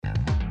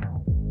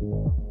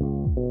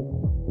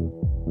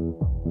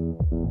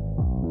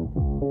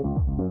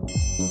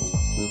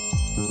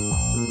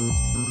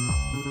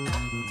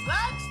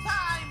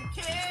Lunchtime,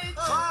 kids!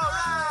 All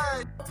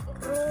right!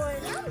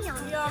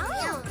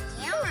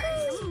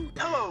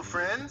 Hello,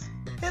 friends.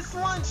 It's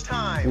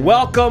lunchtime.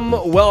 Welcome,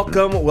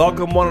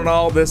 one and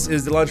all. This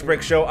is the Lunch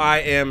Break Show. I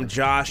am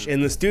Josh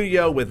in the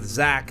studio with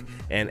Zach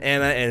and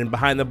Anna, and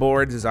behind the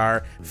boards is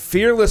our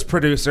fearless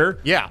producer.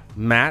 Yeah.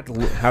 Matt.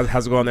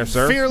 How's it going there,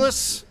 sir?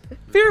 Fearless.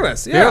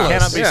 Fearless, yeah.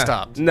 Cannot be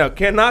stopped. No,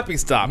 cannot be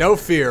stopped. No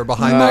fear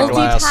behind that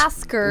glass.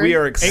 Multitasker. We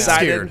are excited.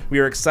 scared. We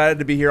are excited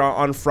to be here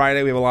on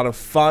Friday. We have a lot of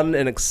fun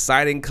and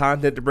exciting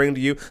content to bring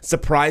to you.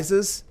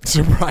 Surprises,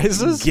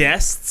 Surprises?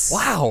 guests.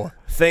 Wow.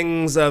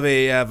 Things of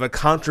a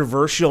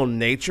controversial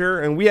nature,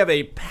 and we have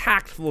a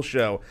packed full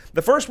show.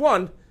 The first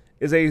one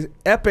is a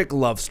epic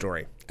love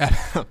story.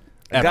 A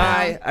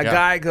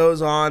guy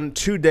goes on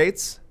 2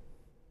 dates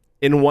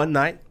in one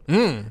night,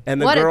 and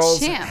the What a girls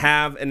champ.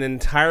 have an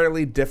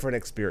entirely different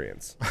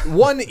experience.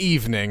 One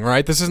evening,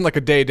 right? This isn't like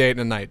a day date and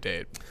a night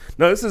date.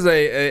 No, this is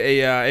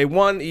a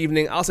one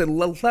evening. I'll say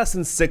less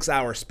than 6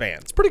 hour span.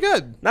 It's pretty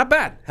good. Not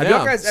bad. Have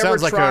Yeah. you guys ever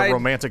Sounds like tried? a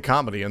romantic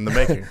comedy in the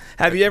making.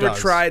 Have you ever does.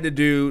 tried to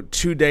do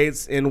 2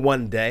 dates in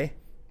one day?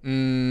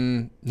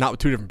 Not with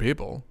two different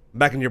people.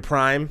 Back in your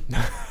prime,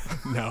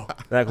 No.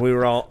 back when we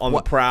were all on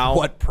the prowl.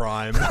 What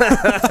prime?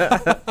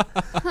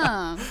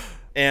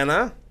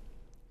 Anna,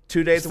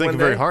 2 dates in one Thinking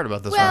day. very hard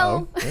about this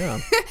Well, one. Yeah.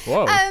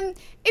 Whoa.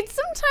 it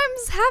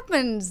sometimes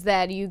happens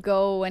that you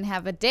go and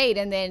have a date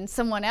and then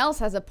someone else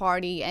has a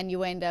party and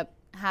you end up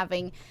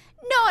having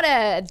not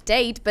a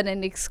date but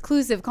an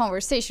exclusive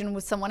conversation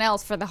with someone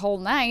else for the whole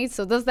night.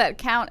 So does that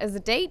count as a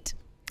date?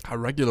 A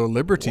regular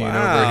libertine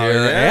Wow, over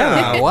here.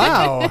 yeah. Anna,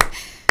 wow.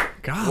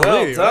 Golly.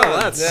 Well done. wow,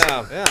 that's-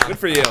 yeah. Good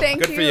for you. Thank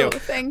Good you. for you.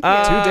 Thank you.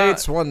 Two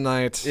dates, one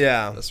night.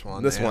 Yeah. This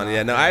one.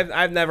 Yeah. No,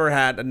 I've never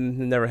had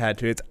 2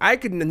 dates. I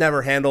could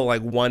never handle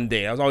like one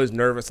date. I was always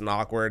nervous and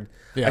awkward.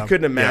 Yeah. I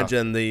couldn't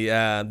imagine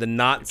the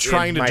knots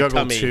Trying in to my juggle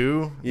tummy.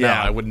 two? Yeah. No,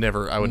 I would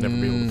never be able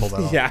to pull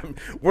that off. Yeah,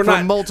 we're For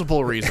not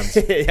multiple reasons.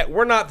 yeah,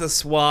 we're not the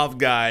suave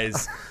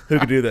guys who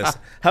could do this.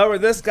 However,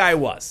 this guy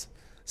was.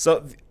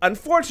 So,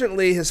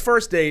 unfortunately, his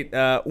first date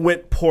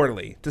went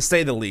poorly, to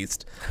say the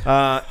least.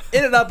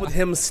 Ended up with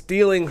him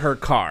stealing her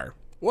car.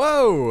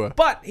 Whoa.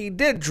 But he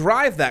did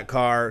drive that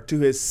car to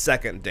his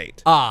second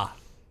date. Ah.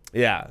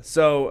 Yeah,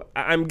 so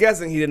I'm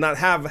guessing he did not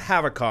have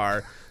a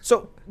car.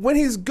 So when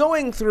he's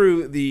going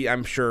through the,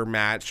 I'm sure,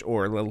 Match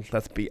or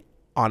let's be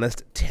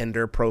honest,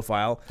 Tinder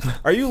profile,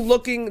 are you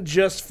looking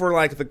just for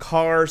like the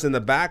cars in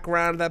the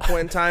background at that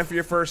point in time for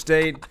your first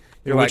date?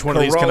 You're Which one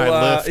of these can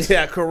I lift?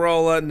 Yeah,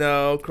 Corolla,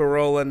 no.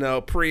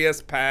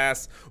 Prius,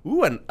 pass.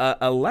 Ooh, a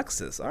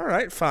Lexus. All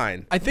right,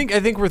 fine. I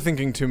think we're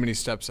thinking too many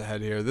steps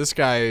ahead here. This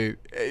guy,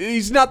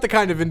 he's not the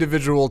kind of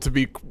individual to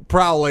be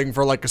prowling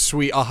for like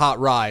a hot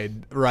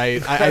ride,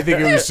 right? I think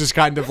it was just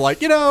kind of like,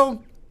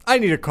 I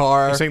need a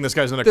car. You're saying this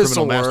guy's in a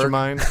This'll criminal work.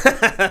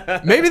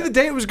 mastermind? Maybe the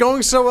date was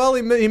going so well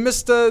he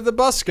missed the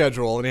bus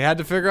schedule and he had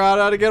to figure out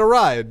how to get a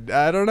ride.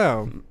 I don't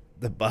know.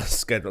 The bus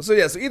schedule. So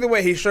either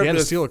way, he showed He up had to to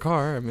his steal a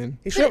car. I mean,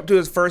 He showed up to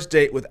his first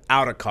date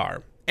without a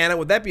car. Anna,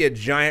 would that be a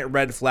giant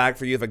red flag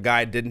for you if a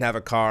guy didn't have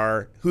a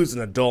car who's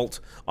an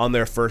adult on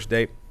their first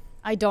date?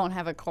 I don't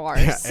have a car,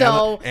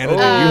 so Anna, do you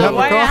have a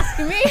why car?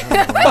 asking me?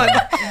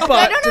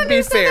 But don't to be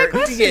understand fair, that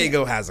question.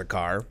 Diego has a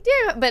car.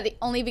 Yeah, but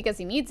only because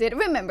he needs it.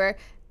 Remember,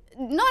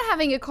 not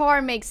having a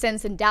car makes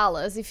sense in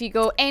Dallas. If you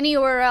go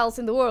anywhere else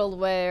in the world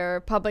where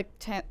public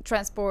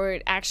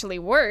transport actually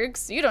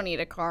works, you don't need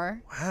a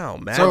car. Wow,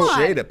 mad So-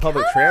 shade at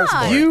public Come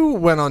transport. on. you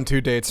went on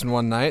 2 dates in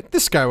one night.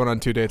 This guy went on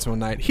 2 dates in one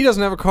night. He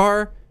doesn't have a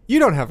car. You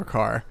don't have a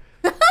car.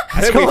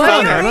 That'd be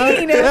fun, do you Anna.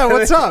 mean? Yeah,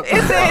 what's up?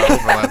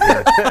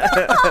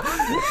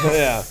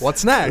 Yeah.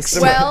 What's next?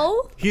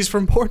 Well, He's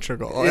from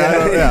Portugal.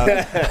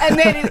 Yeah. and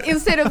then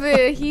instead of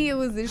a he, it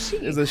was a she.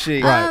 It's a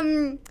she.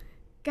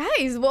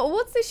 Guys,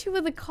 what's the issue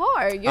with the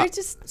car? You're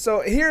just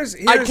So here's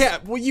I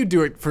can't. Well, you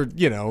do it for,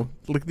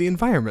 like the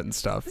environment and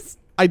stuff.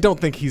 I don't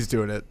think he's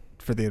doing it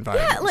for the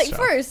environment. yeah. and Like stuff.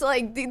 first,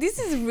 like this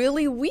is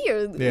really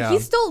weird. Yeah. He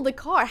stole the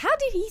car. How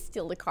did he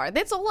steal the car?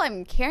 That's all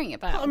I'm caring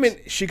about. I mean,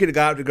 she could have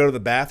got up to go to the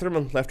bathroom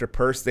and left her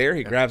purse there.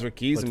 He grabs her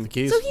keys and the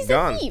keys. so he's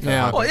gone. a thief.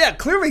 Yeah. Oh yeah,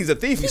 clearly he's a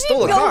thief. He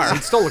stole a didn't go- car.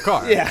 He stole a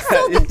car. Yeah.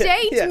 So the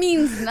date Yeah.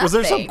 means nothing. Was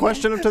there some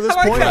question up to this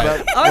I point like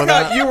about how, I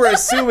like how you were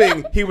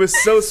assuming he was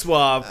so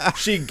suave.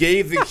 She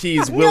gave the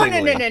keys No,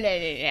 willingly.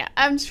 no.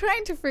 I'm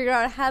trying to figure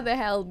out how the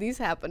hell these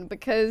happen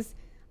because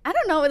I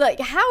don't know. Like,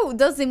 how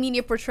does the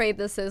media portray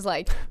this as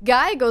like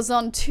guy goes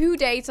on 2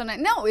 dates on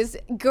it? No, is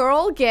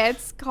girl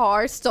gets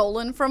car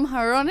stolen from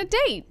her on a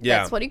date. Yeah.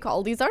 That's what he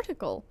called his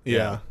article.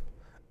 Yeah.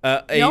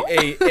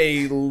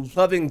 A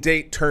loving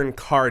date turned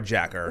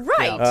carjacker.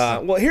 Right.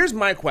 Well, here's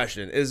my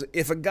question: is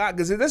if a guy,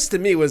 because this to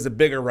me was the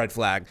bigger red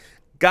flag,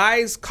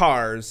 guys'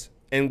 cars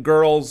and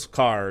girls'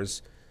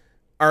 cars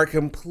are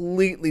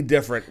completely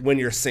different when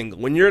you're single.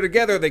 When you're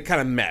together, they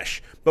kind of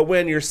mesh, but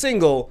when you're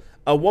single,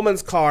 a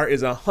woman's car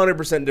is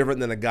 100% different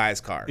than a guy's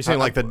car. You're saying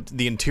like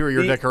the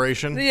interior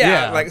decoration?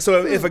 Yeah, like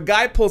so if a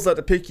guy pulls up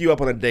to pick you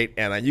up on a date,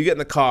 Anna, you get in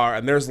the car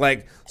and there's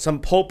like some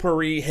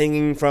potpourri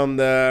hanging from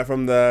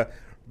the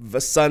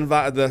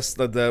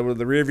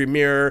the rear view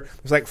mirror.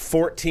 There's like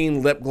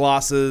 14 lip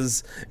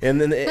glosses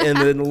and then the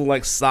little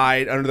like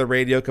side under the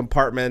radio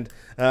compartment.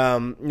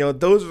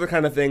 Those are the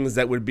kind of things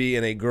that would be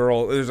in a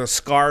girl. There's a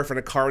scarf and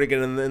a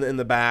cardigan in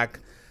the back.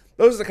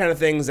 Those are the kind of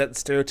things that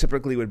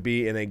stereotypically would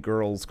be in a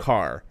girl's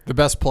car. The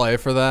best play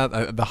for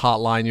that, the hot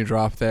line you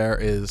dropped there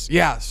is,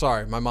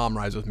 sorry, my mom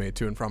rides with me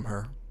to and from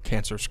her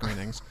cancer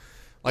screenings.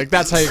 Like,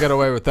 that's how you get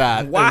away with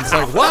that. Wow. And it's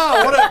like,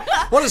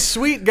 wow, what a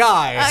sweet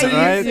guy. So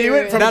right? You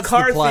went from That's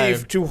car the play.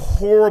 thief to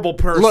horrible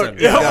person. Look,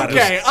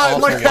 okay, awful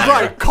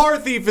right, car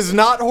thief is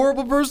not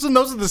horrible person.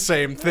 Those are the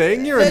same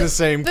thing. You're in the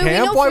same but we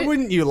camp. know Why for-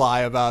 wouldn't you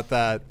lie about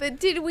that? But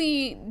do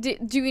we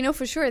know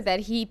for sure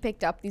that he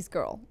picked up this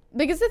girl?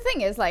 Because the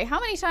thing is, like, how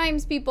many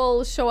times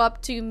people show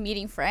up to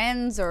meeting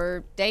friends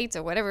or dates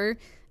or whatever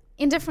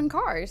in different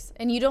cars,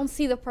 and you don't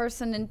see the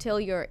person until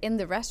you're in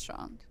the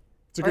restaurant?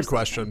 It's a good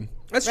question.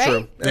 That's Right?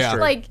 true. That's Yeah.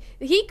 true. Like,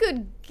 he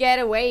could get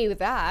away with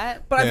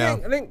that. But Yeah.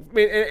 I think,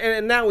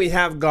 and now we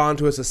have gone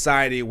to a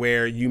society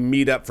where you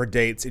meet up for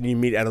dates and you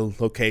meet at a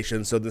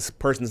location, so this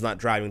person's not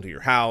driving to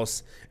your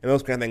house and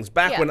those kind of things.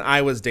 Back Yeah. when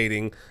I was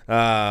dating,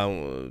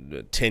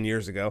 10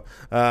 years ago,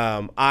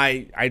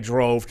 I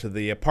drove to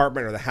the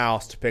apartment or the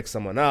house to pick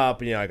someone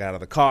up. I got out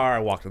of the car, I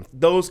walked in.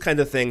 Those kinds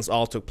of things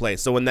all took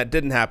place. So when that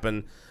didn't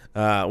happen,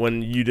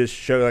 when you just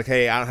show like,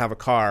 hey, I don't have a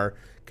car,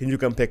 can you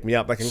come pick me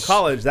up? Like in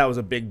college, that was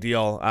a big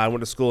deal. I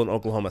went to school in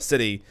Oklahoma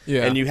City,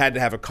 and you had to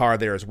have a car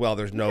there as well.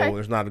 There's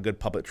not a good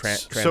public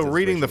transit. So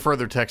reading the situation.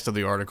 further text of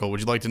the article, would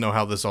you like to know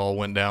how this all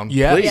went down?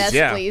 Yeah. Please. Yes,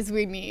 yeah. please,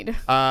 we need.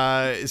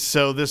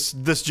 So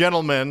this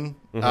gentleman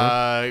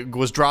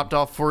was dropped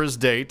off for his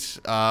date,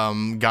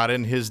 got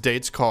in his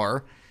date's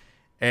car,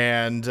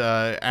 and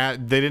they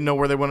didn't know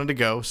where they wanted to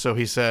go. So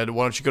he said,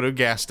 why don't you go to a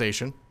gas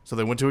station? So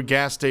they went to a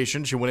gas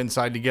station. She went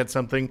inside to get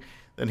something.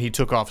 Then he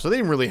took off. So they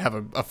didn't really have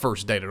a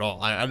first date at all.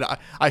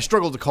 I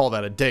struggled to call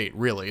that a date,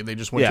 really. They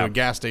just went to a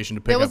gas station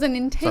to pick There up was an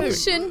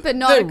intention, but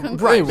not a They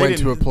conclusion. went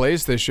to a didn't-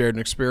 place, they shared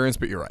an experience,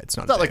 but you're right. It's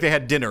not, It's not like they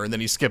had dinner and then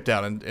he skipped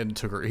out and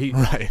took her.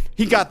 Right.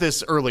 He got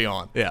this early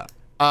on. Yeah.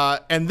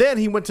 And then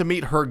he went to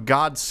meet her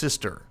god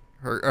sister.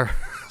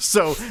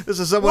 So this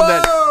is someone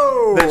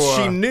Whoa! that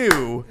she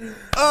knew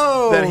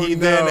that he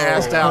then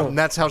asked out, and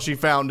that's how she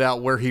found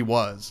out where he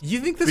was. You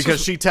think this because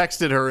was- she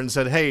texted her and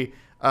said, "Hey,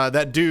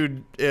 that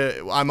dude,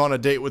 I'm on a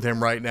date with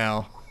him right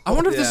now." I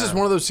wonder if this is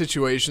one of those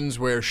situations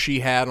where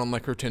she had on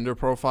like her Tinder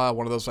profile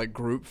one of those like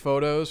group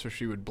photos where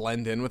she would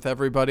blend in with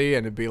everybody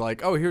and it'd be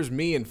like, oh, here's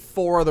me and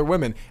 4 other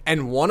women,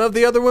 and one of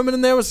the other women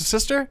in there was a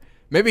sister.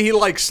 Maybe he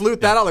like sleuthed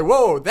that out like,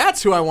 whoa,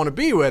 that's who I want to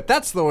be with.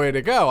 That's the way to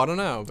go. I don't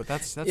know, but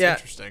that's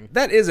interesting.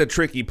 That is a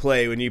tricky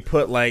play when you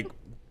put like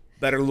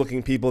better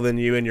looking people than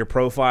you in your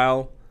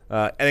profile.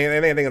 I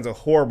think it's a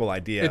horrible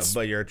idea,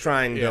 but you're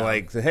trying to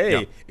like say,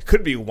 hey, it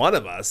could be one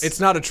of us. It's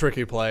not a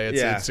tricky play.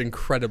 It's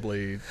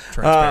incredibly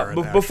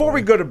transparent. Before we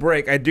actually. go to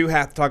break, I do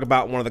have to talk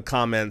about one of the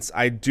comments.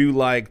 I do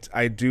like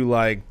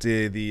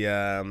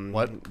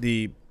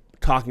the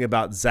talking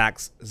about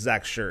Zach's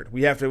shirt.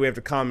 We have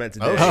to comment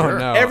today. Oh, sure.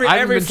 no. Every I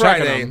haven't been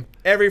checking Friday, them.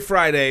 every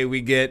Friday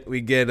we get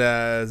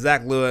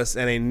Zach Lewis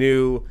and a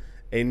new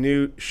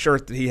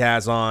shirt that he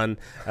has on.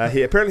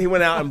 He apparently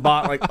went out and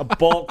bought like a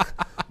bulk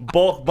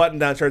button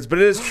down shirts, but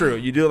it is true.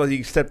 You do like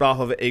you stepped off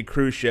of a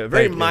cruise ship.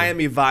 Very Thank you.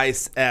 Miami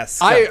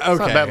Vice-esque. not a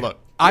bad look.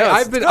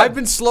 I've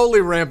been slowly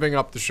ramping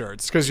up the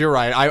shirts because you're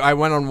right. I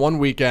went on one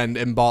weekend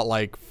and bought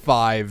like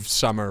 5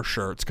 summer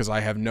shirts because I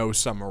have no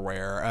summer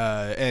wear,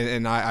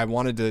 and I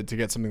wanted to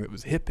get something that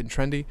was hip and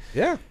trendy.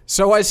 Yeah.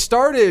 So I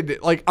started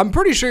like I'm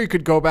pretty sure you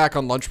could go back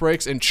on lunch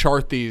breaks and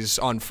chart these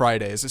on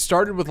Fridays. It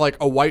started with like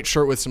a white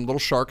shirt with some little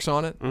sharks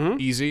on it,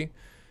 easy.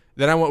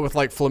 Then I went with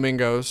like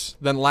flamingos.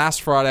 Then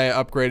last Friday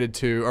I upgraded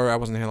to, or I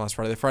wasn't here last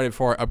Friday. The Friday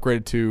before I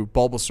upgraded to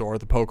Bulbasaur,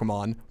 the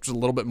Pokemon, which is a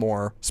little bit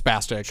more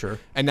spastic. Sure.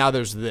 And now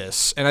there's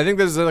this, and I think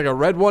there's like a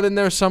red one in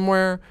there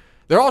somewhere.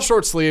 They're all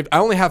short sleeved. I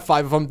only have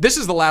 5 of them. This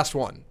is the last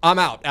one. I'm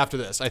out after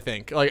this. I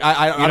think. Like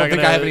I don't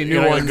think I have any new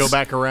you're not ones. gonna go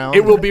back around?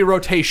 It will be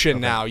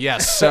rotation now.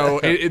 Yes. So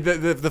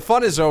the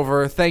fun is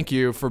over. Thank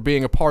you for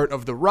being a part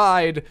of the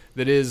ride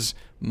that is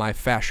my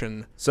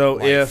fashion. So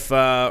life. if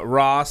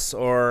Ross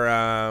or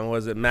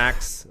was it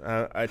Max,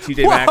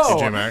 TJ Maxx, Whoa!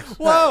 TJ Maxx.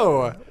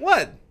 Whoa!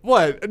 what?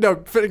 What? No,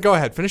 go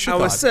ahead. Finish your I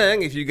thought. was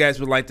saying, if you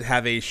guys would like to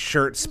have a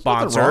shirt What's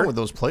sponsor, wrong with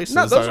those places?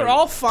 no, those are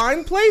all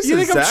fine places. You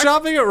think I'm Zach.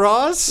 shopping at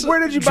Ross? Where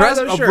did you buy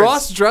those shirts?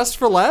 Ross dressed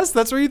for less?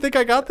 That's where you think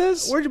I got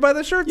this? Where'd you buy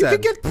the shirts? You at?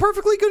 could get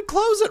perfectly good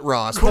clothes at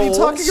Ross. What are you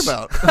Kohl's?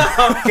 talking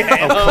about?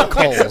 okay.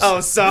 Kohl's.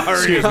 Oh, sorry.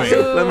 Excuse me.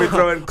 Let me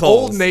throw in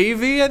Kohl's. Old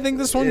Navy, I think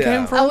this one Yeah.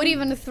 came from. I would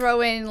even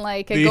throw in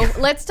like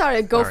let's start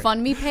a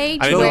GoFundMe page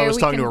I didn't know I where was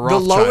we talking can. to a The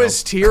Rothschild.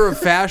 lowest tier of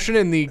fashion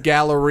in the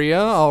Galleria.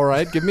 All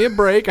right, give me a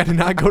break. I did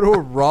not go to a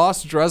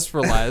Ross dress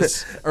for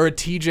less or a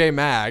TJ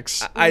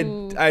Maxx.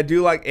 I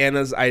do like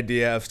Anna's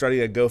idea of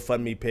starting a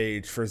GoFundMe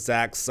page for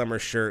Zach's summer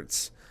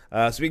shirts.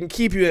 so we can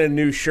keep you in a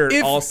new shirt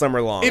If- all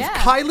summer long. If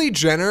Kylie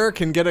Jenner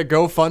can get a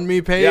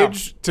GoFundMe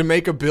page to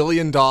make $1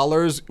 billion,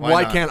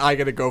 why not? can't I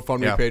get a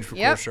GoFundMe Yeah. page for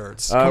Yep. cool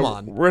shirts? Come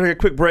on. We're going to take a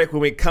quick break.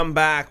 When we come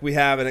back, we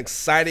have an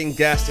exciting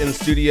guest in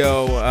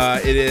studio.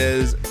 It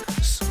is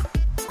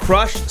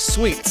Crush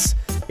Sweets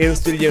in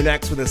studio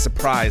next with a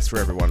surprise for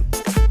everyone.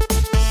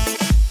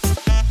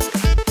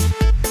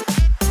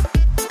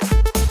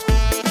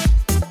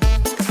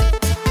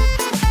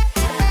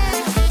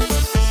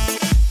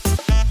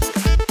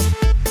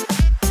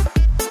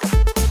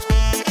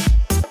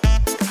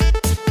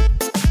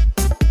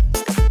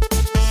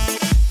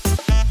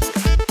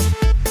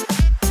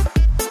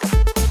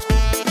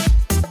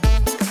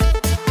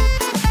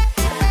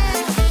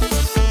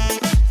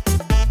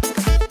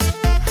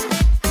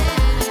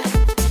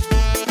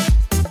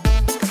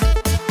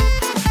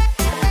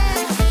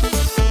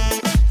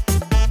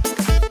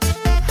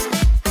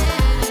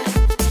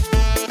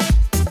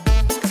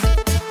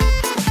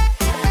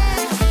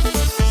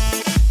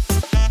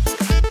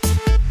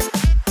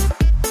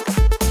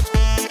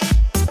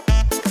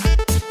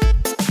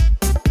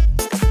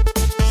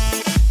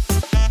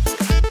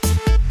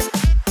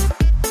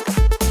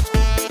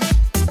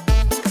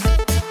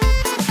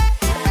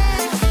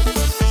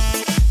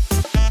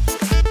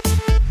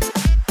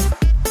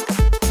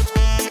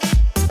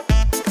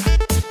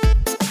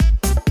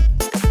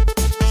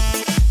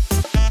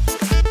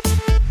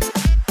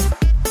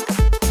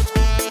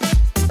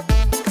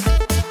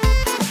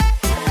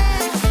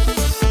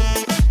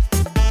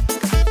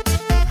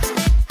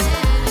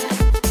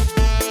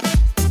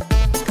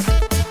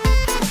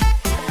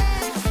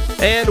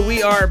 And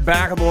we are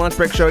back on the Lunch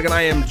Break Show again.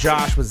 I am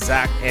Josh with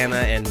Zach, Anna,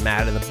 and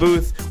Matt in the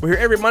booth. We're here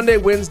every Monday,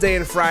 Wednesday,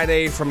 and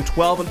Friday from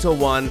 12 until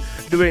 1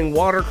 doing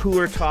water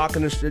cooler talk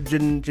and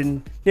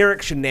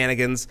generic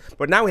shenanigans.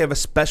 But now we have a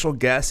special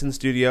guest in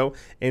studio,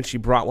 and she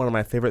brought one of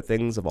my favorite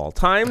things of all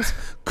times,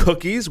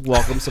 cookies.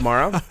 Welcome,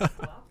 Samara.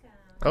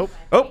 Oh,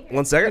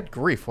 1 second.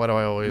 Grief, why do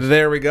I always...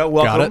 There we go.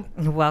 Welcome.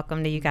 Got it.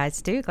 Welcome to you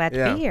guys too. Glad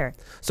to be here.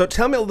 So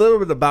tell me a little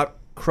bit about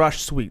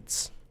Crush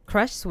Sweets.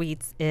 Crush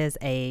Sweets is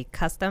a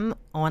custom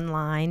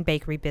online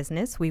bakery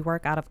business. We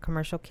work out of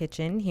Commercial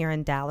Kitchen here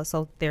in Dallas,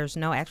 so there's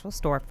no actual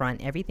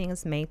storefront. Everything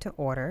is made to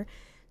order.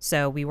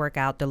 So we work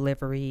out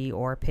delivery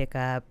or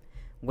pickup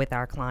with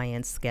our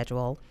clients'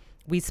 schedule.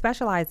 We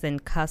specialize in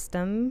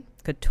custom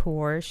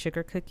couture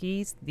sugar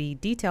cookies. The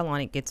detail on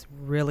it gets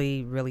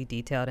really, really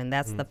detailed, and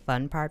that's the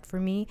fun part for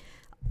me.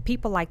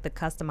 People like the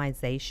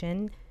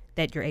customization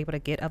that you're able to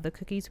get of the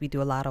cookies. We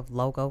do a lot of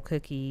logo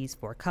cookies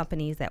for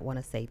companies that want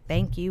to say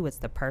thank you. It's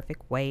the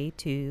perfect way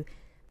to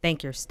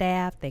thank your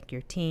staff, thank your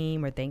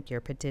team, or thank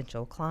your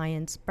potential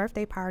clients.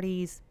 Birthday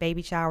parties,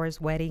 baby showers,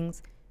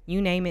 weddings,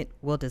 you name it,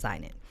 we'll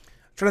design it.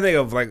 I'm trying to think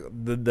of like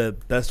the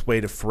best way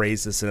to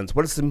phrase this sentence.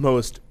 What is the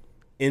most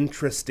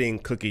interesting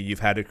cookie you've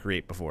had to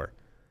create before?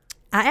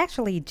 I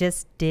actually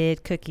just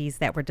did cookies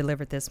that were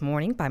delivered this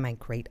morning by my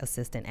great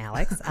assistant,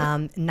 Alex.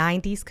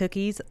 90s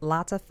cookies,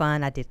 lots of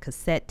fun. I did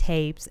cassette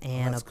tapes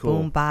and That's a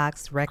cool.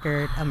 boombox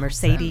record, a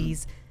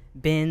Mercedes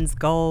Benz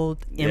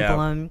gold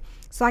emblem.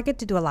 So I get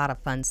to do a lot of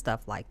fun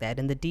stuff like that.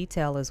 And the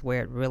detail is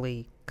where it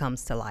really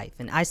comes to life.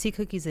 And I see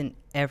cookies in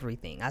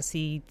everything. I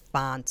see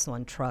fonts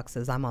on trucks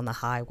as I'm on the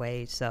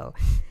highway. So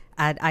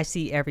I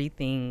see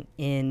everything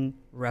in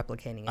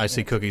replicating it. I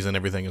see cookies and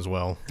everything as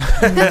well.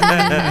 For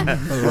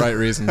the right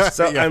reasons.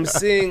 So I'm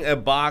seeing a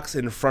box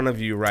in front of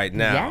you right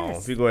now.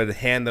 Yes. If you go ahead and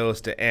hand those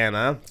to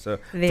Anna. So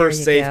There for you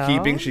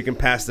safekeeping, go. she can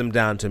pass them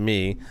down to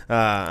me.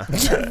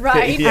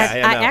 Right.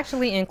 Yeah, I no.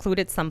 actually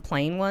included some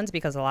plain ones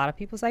because a lot of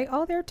people say,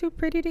 oh, they're too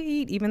pretty to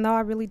eat, even though I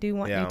really do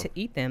want Yeah. you to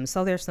eat them.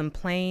 So there's some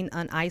plain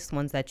uniced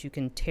ones that you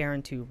can tear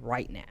into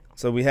right now.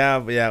 So we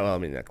have,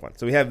 come on.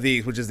 So we have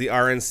these, which is the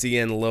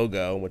RNCN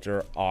logo, which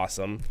are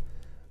awesome.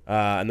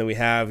 And then we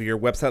have your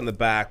website in the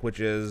back,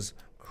 which is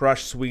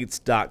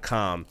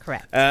crushsweets.com.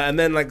 Correct. And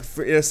then, like,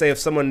 say if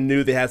someone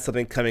knew they had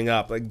something coming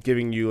up, like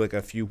giving you like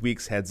a few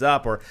weeks heads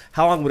up, or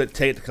how long would it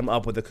take to come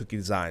up with a cookie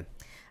design?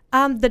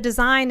 The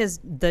design is,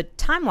 the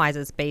time-wise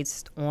is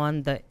based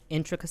on the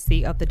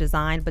intricacy of the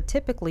design, but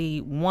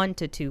typically 1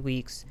 to 2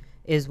 weeks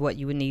is what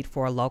you would need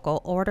for a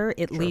local order,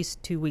 at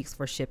least 2 weeks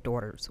for shipped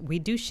orders. We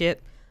do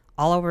ship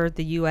all over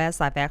the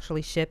U.S. I've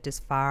actually shipped as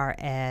far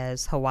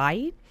as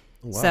Hawaii.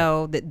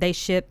 So they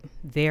ship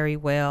very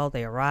well.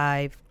 They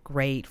arrive,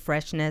 great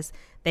freshness.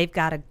 They've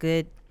got a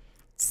good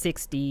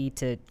 60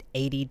 to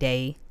 80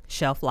 day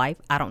shelf life.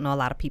 I don't know a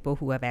lot of people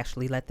who have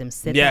actually let them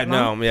sit that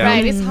long.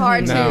 Right, it's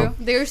hard No.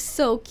 to. They're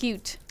so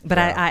cute. But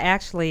I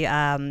actually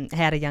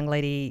had a young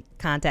lady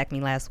contact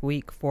me last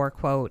week for a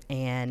quote,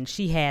 and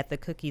she had the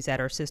cookies at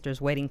her sister's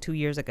wedding 2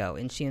 years ago,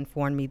 and she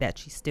informed me that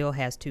she still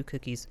has 2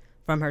 cookies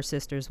from her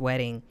sister's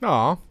wedding,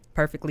 Aw.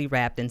 perfectly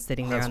wrapped and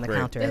sitting there That's on the great.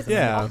 counter. As a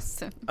Yeah.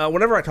 Awesome.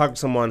 Whenever I talk to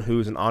someone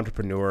who's an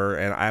entrepreneur,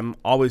 and I'm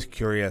always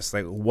curious,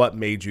 like, what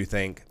made you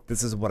think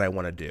this is what I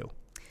want to do?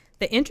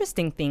 The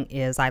interesting thing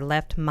is I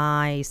left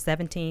my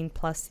 17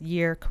 plus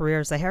year career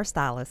as a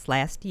hairstylist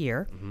last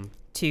year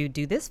to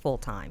do this full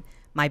time.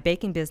 My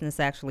baking business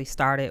actually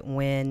started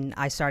when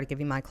I started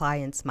giving my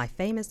clients my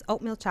famous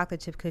oatmeal chocolate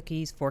chip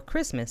cookies for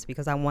Christmas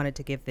because I wanted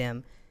to give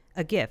them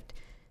a gift.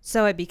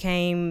 So it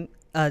became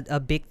a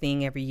big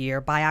thing every year.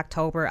 By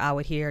October, I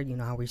would hear,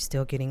 are we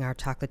still getting our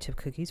chocolate chip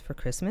cookies for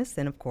Christmas?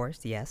 And of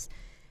course, yes.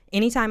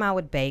 Anytime I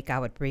would bake, I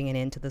would bring it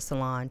into the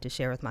salon to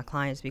share with my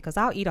clients because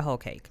I'll eat a whole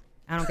cake.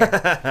 I don't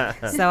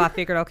care. So I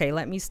figured, okay,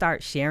 let me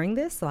start sharing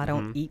this so I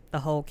don't eat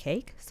the whole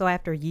cake. So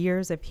after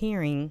years of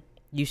hearing,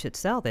 you should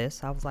sell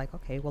this, I was like,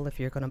 okay, well, if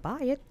you're going to buy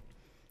it,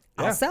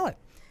 I'll sell it.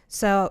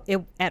 So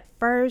at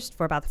first,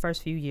 for about the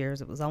first few years,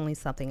 it was only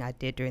something I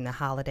did during the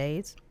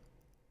holidays.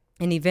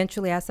 And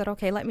eventually I said,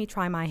 okay, let me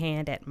try my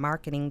hand at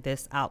marketing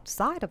this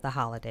outside of the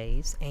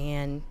holidays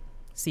and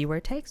see where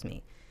it takes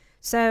me.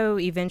 So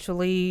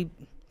eventually,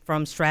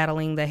 from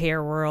straddling the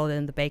hair world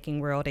and the baking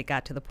world, it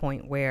got to the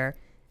point where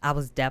I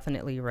was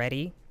definitely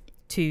ready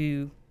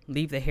to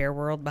leave the hair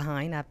world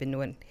behind. I've been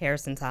doing hair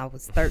since I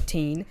was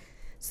 13.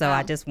 So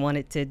I just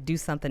wanted to do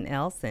something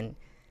else and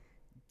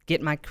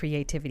get my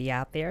creativity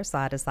out there. So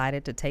I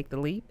decided to take the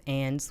leap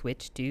and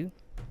switch to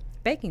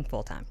baking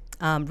full time.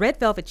 Red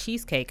velvet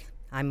cheesecake,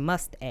 I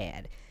must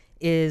add,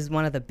 is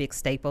one of the big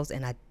staples.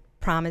 And I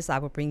promise I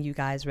will bring you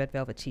guys red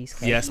velvet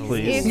cheesecake. Yes,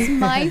 please. It's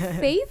my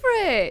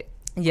favorite.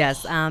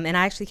 Yes. And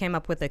I actually came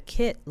up with a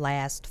kit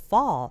last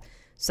fall.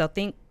 So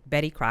think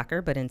Betty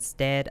Crocker, but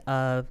instead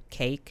of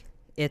cake,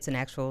 it's an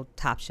actual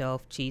top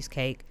shelf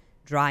cheesecake.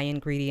 Dry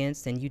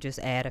ingredients, and you just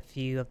add a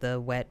few of the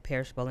wet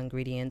perishable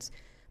ingredients.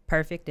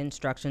 Perfect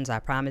instructions. I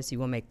promise you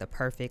will make the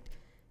perfect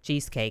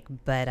cheesecake.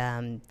 But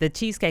the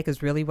cheesecake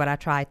is really what I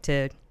tried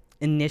to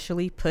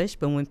initially push,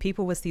 but when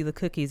people would see the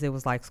cookies, it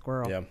was like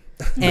squirrel. Yeah.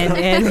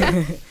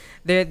 And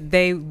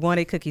they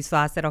wanted cookies, so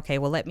I said, okay,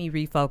 well, let me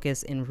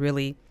refocus and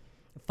really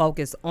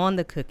focus on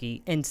the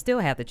cookie and still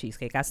have the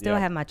cheesecake. I still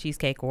have my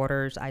cheesecake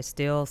orders. I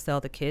still sell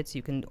the kits.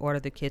 You can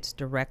order the kits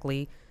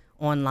directly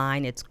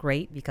online. It's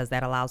great because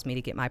that allows me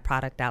to get my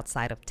product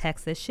outside of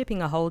Texas.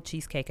 Shipping a whole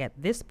cheesecake at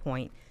this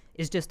point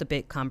is just a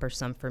bit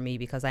cumbersome for me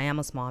because I am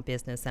a small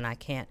business and I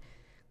can't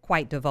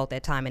quite devote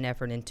that time and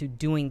effort into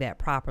doing that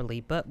properly.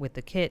 But with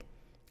the kit,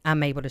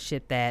 I'm able to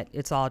ship that.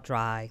 It's all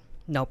dry,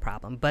 no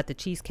problem. But the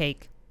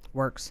cheesecake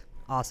works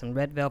awesome.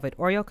 Red velvet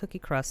Oreo cookie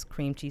crust,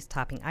 cream cheese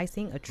topping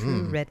icing, a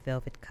true red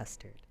velvet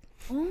custard.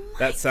 Oh my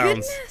That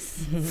sounds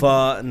goodness.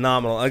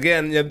 phenomenal.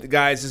 Again,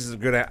 guys, this is a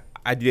good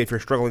idea if you're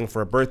struggling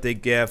for a birthday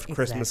gift,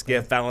 Christmas Exactly.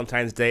 gift,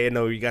 Valentine's Day. I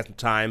know you got some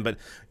time, but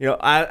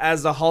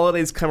as the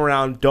holidays come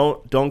around,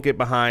 don't get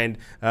behind.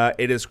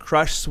 It is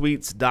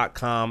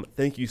crushsweets.com.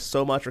 Thank you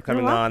so much for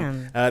coming You're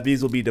on. welcome.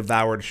 These will be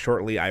devoured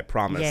shortly, I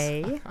promise.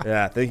 Yay.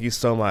 Yeah, thank you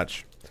so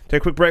much. Take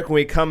a quick break. When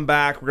we come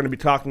back, we're going to be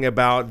talking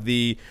about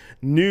the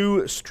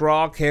new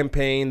straw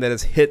campaign that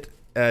has hit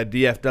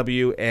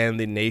DFW and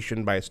the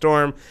nation by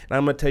storm, and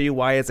I'm going to tell you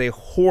why it's a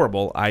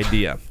horrible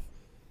idea.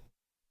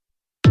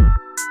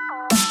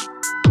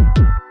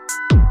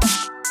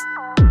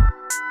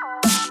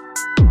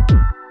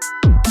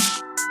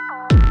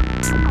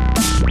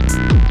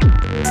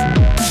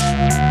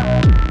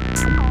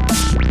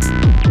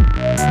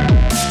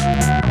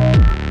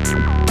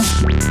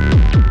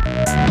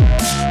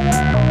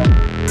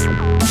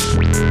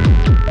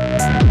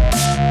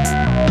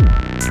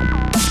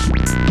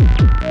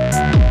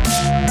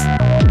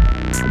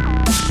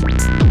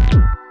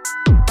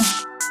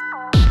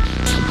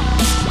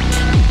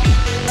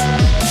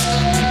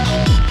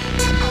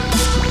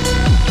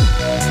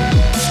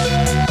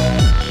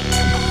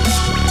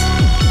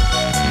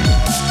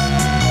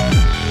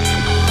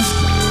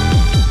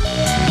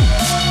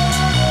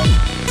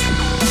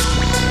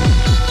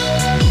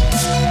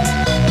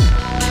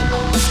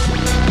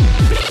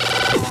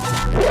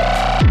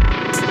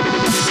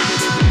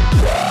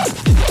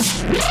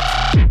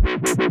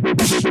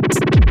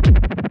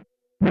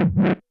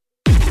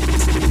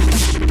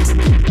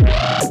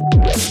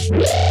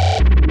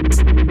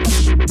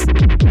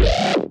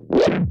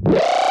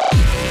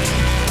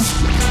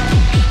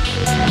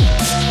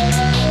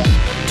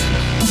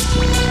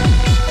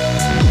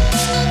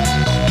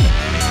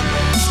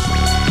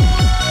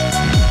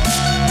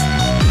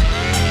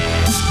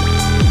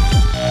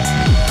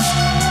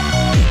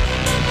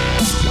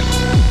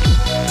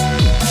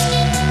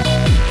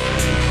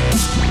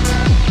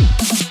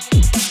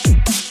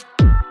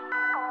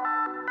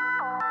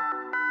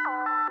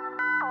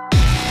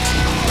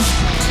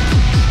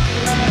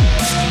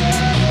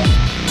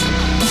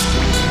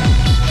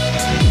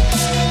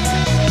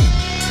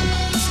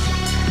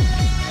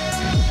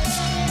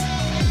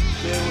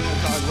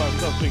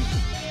 something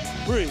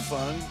pretty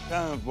fun,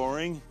 kind of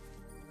boring.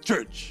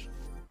 Church.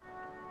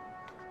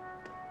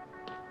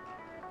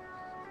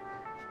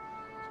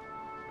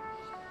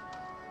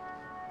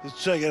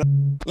 Let's check it out.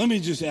 Let me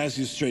just ask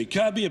you straight.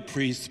 Can I be a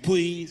priest,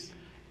 please?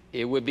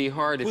 It would be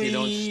hard if you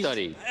don't Please?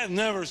 study. I have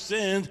never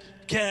sinned.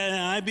 Can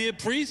I be a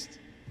priest?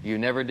 You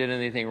never did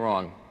anything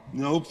wrong.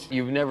 Nope.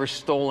 You've never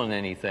stolen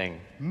anything.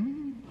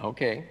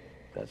 Okay,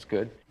 that's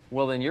good.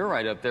 Well, then you're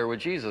right up there with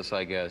Jesus,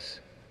 I guess.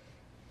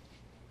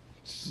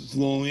 It's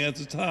lonely at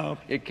the top.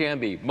 It can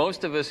be.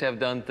 Most of us have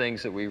done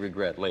things that we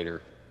regret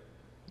later.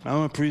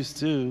 I'm a priest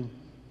too.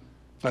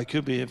 If I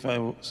could be, if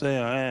I say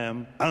I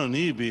am. I don't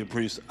need to be a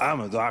priest. I'm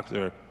a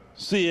doctor.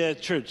 See you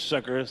at church,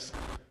 suckers.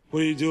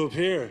 What do you do up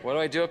here? What do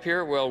I do up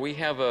here? Well, we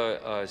have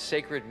a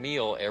sacred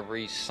meal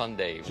every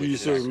Sunday. Do you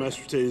serve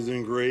mashed potatoes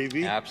and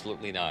gravy?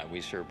 Absolutely not.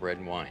 We serve bread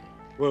and wine.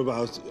 What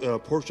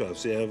about pork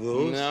chops? Do you have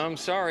those? No, I'm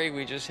sorry.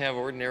 We just have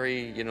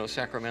ordinary,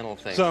 sacramental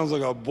things. Sounds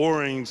like a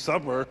boring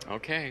supper.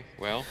 Okay,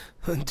 well.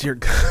 Dear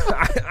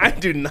God, I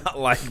do not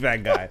like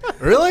that guy.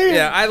 Really?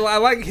 Yeah, I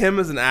like him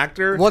as an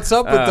actor. What's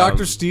up with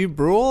Dr. Steve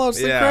Brule?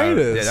 That's the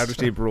greatest. Yeah, Dr.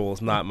 Steve Brule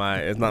is not my.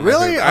 It's not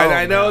Really? My favorite. Oh,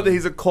 I know man. that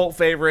he's a cult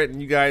favorite,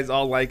 and you guys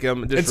all like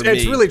him. Just It's for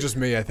me. really just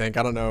me, I think.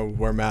 I don't know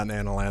where Matt and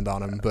Anna land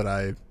on him, but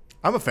I'm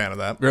a fan of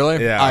that.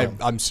 Really? Yeah.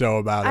 I'm so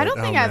about it. I don't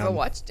think Oh, I ever man.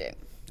 watched it.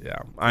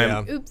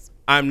 Yeah, Oops.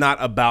 I'm not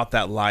about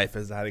that life.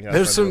 As I think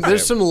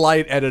There's some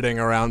light editing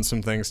around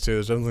some things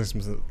too. There's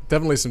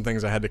definitely some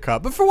things I had to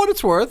cut, but for what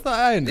it's worth,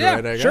 I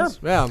enjoyed it. I guess.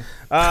 Sure.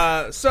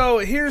 Yeah. So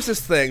here's this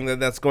thing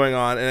that's going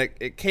on, and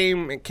it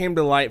came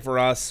to light for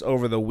us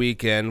over the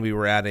weekend. We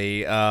were at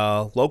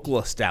a local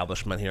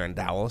establishment here in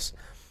Dallas,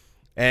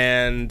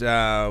 and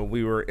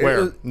we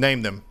were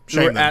Name them. We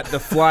Shame were them. at the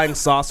Flying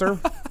Saucer.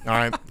 All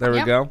right. There we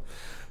Yep. go.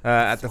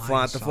 At the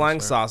Flying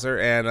Saucer,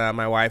 and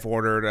my wife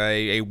ordered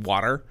a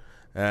water,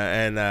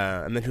 and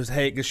then she was,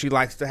 hey, because she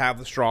likes to have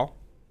the straw.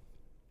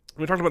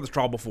 We talked about the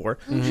straw before.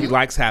 She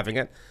likes having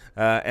it.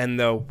 And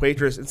the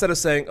waitress, instead of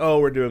saying, oh,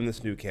 we're doing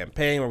this new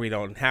campaign where we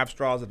don't have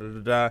straws,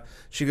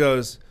 she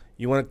goes,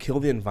 you want to kill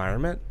the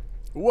environment?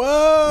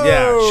 Whoa.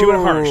 Yeah,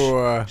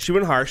 she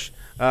went harsh.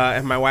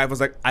 And my wife was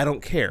like, I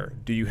don't care.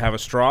 Do you have a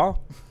straw?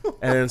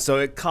 And so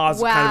it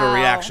caused kind of a Wow.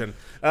 reaction.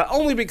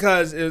 Only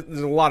because there's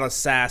a lot of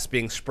sass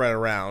being spread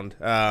around.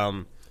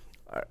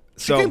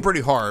 She came pretty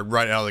hard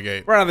right out of the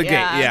gate. Right out of the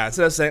Yeah. gate, yeah.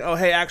 Instead of saying, oh,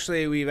 hey,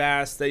 actually, we've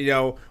asked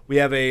that, we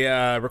have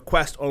a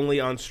request only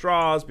on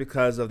straws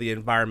because of the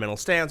environmental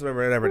stance,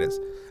 whatever it is.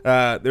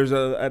 There's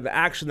an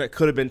action that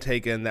could have been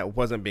taken that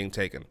wasn't being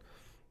taken.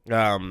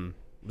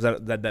 Was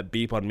that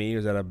beep on me?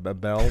 Was that a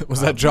bell?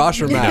 Was that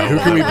Josh or Matt? Who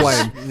can we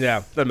blame?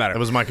 Yeah, doesn't matter. It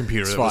was my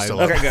computer that was fine. still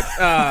up. Okay,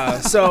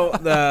 good. So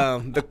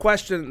the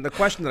question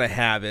that I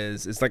have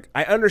is like,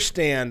 I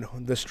understand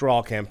the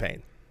straw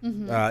campaign.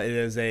 It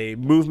is a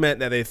movement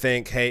that they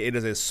think, hey, it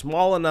is a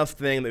small enough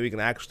thing that we can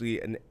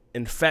actually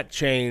infect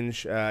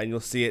change. And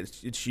you'll see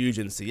it's huge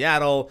in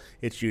Seattle.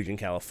 It's huge in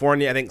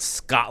California. I think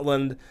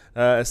Scotland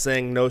is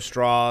saying no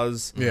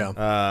straws.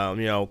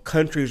 Yeah.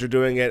 Countries are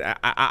doing it.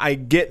 I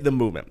get the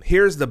movement.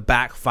 Here's the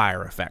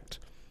backfire effect.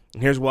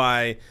 Here's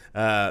why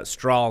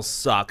straws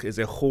suck is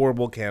a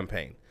horrible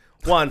campaign.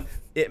 One,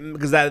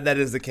 because that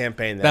is the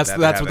campaign. That's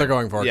what they're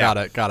going for.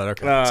 Yeah. Got it.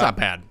 Okay. It's not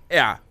bad.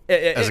 Yeah,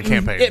 As a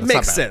campaign, it it's makes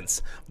not bad.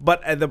 sense.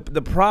 But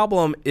the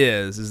problem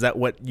is that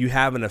what you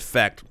have an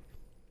effect,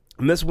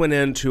 and this went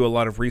into a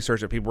lot of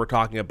research that people were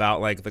talking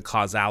about, like the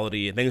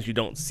causality and things you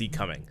don't see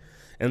coming.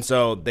 And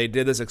so they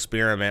did this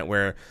experiment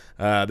where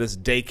this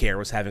daycare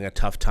was having a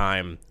tough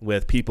time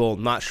with people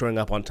not showing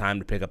up on time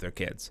to pick up their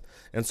kids.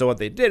 And so what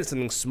they did is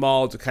something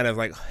small to kind of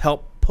like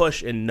help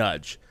push and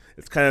nudge.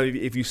 It's kind of,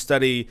 if you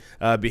study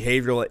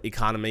behavioral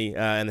economy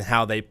and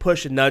how they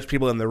push and nudge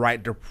people in the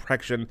right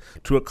direction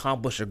to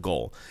accomplish a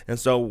goal. And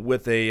so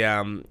with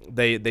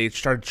they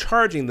started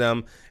charging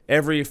them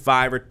every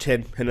 5 or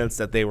 10 minutes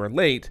that they were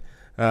late,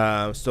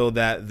 so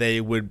that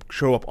they would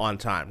show up on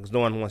time, because no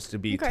one wants to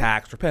be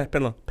taxed or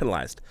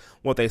penalized.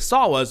 What they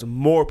saw was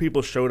more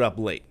people showed up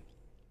late,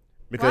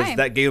 because Right.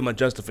 that gave them a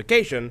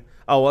justification.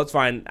 Oh, well, it's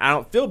fine. I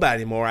don't feel bad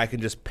anymore. I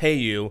can just pay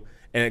you,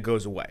 and it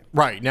goes away.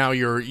 Right. Now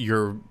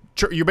you're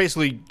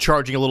basically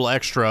charging a little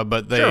extra,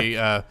 but they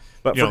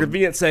But for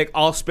convenience sake,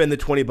 I'll spend the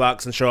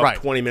 $20 and show up Right.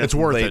 20 minutes It's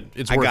worth late. it.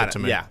 It's I worth got it to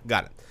me. Yeah,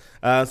 got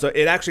it. So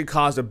it actually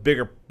caused a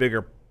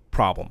bigger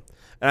problem.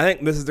 And I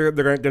think they're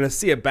going to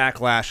see a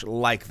backlash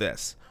like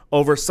this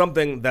over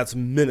something that's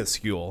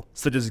minuscule,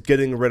 such as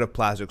getting rid of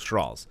plastic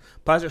straws.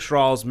 Plastic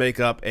straws make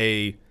up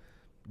a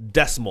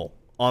decimal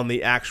on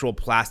the actual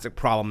plastic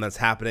problem that's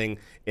happening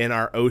in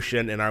our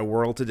ocean, in our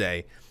world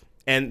today.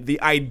 And the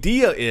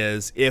idea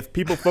is, if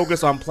people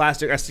focus on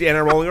plastic, I see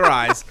Anna rolling her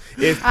eyes.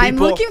 If people, I'm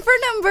looking for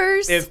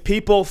numbers. If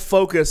people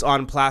focus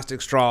on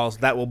plastic straws,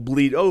 that will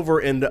bleed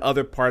over into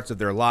other parts of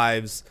their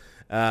lives,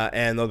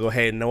 and they'll go,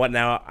 hey, you know what,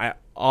 now I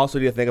also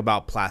need to think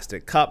about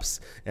plastic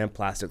cups and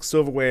plastic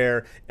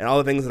silverware and all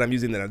the things that I'm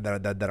using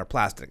that are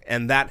plastic.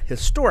 And that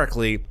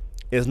historically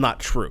is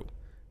not true.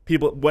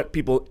 What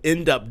people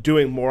end up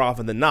doing more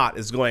often than not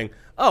is going,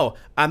 oh,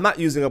 I'm not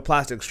using a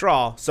plastic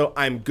straw, so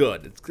I'm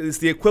good. It's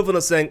the equivalent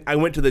of saying, I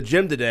went to the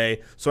gym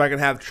today so I can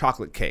have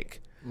chocolate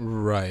cake.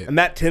 Right. And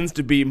that tends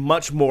to be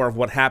much more of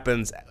what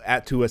happens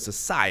to a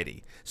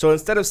society. So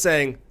instead of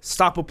saying,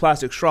 stop with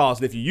plastic straws,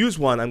 and if you use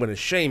one, I'm going to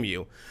shame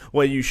you,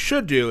 what you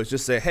should do is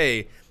just say,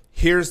 hey,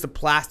 here's the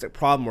plastic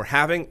problem we're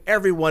having.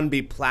 Everyone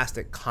be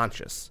plastic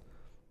conscious.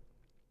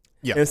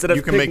 Yeah, Instead of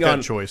you can make picking that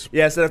on, choice.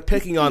 Yeah, instead of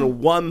picking on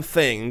one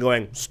thing and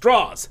going,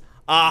 straws,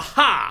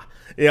 aha!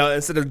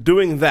 Instead of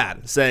doing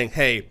that, saying,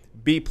 hey,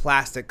 be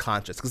plastic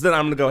conscious. Because then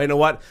I'm going to go, hey, you know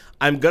what?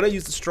 I'm going to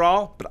use the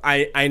straw, but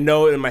I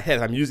know in my head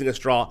if I'm using a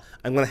straw,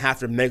 I'm going to have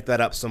to make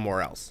that up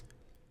somewhere else.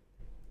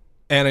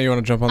 Anna, you want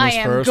to jump on this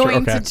first? I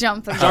am going to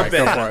jump on this. All right,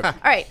 go for it. All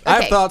right. Okay.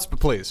 I have thoughts, but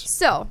please.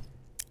 So,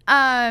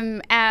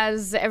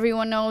 as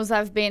everyone knows,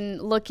 I've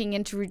been looking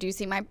into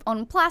reducing my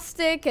own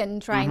plastic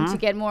and trying to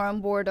get more on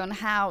board on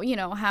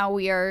how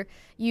we are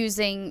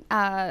using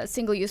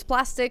single-use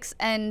plastics.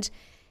 And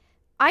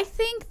I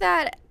think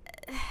that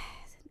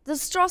the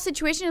straw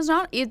situation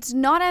is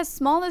not as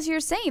small as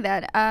you're saying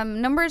that.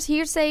 Numbers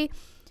here say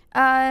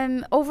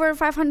over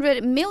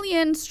 500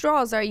 million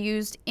straws are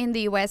used in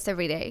the U.S.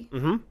 every day.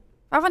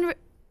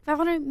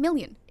 500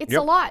 million. It's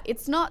a lot.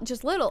 It's not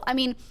just little. I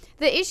mean,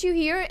 the issue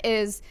here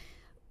is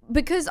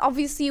because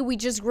obviously we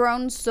just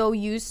grown so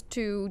used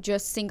to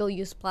just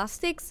single-use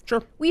plastics.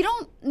 Sure. We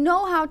don't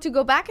know how to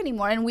go back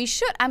anymore, and we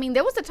should. I mean,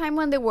 there was a time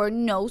when there were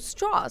no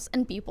straws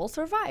and people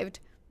survived,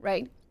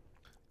 right?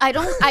 I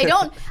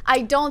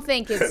don't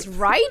think it's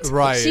right.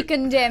 Right. She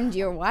condemned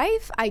your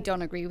wife. I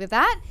don't agree with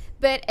that.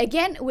 But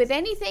again, with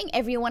anything,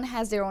 everyone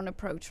has their own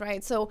approach,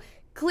 right? So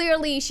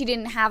clearly she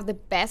didn't have the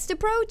best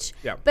approach.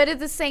 Yeah. But at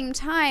the same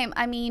time,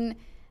 I mean,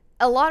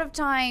 a lot of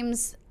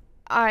times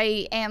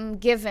I am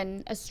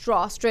given a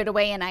straw straight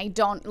away and I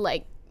don't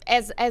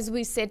as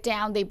we sit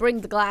down, they bring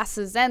the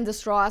glasses and the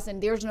straws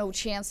and there's no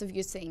chance of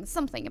you saying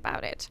something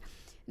about it.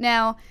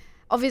 Now,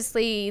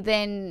 obviously,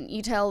 then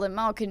you tell them,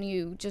 oh, can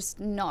you just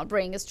not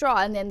bring a straw?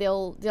 And then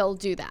they'll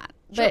do that.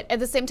 Sure. But at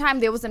the same time,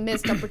 there was a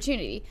missed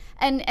opportunity.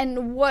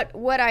 And what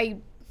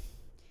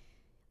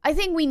I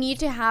think we need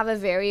to have a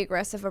very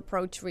aggressive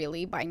approach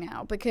really by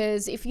now,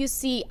 because if you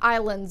see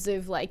islands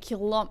of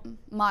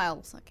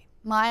miles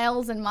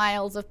and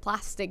miles of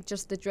plastic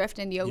just adrift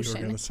in the ocean.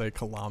 You were going to say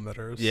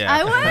kilometers. Yeah.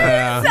 I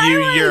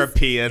was.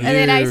 European. And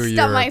then I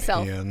stopped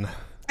myself. European.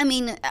 I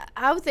mean,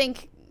 I would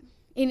think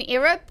in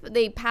Europe,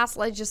 they passed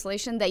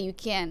legislation that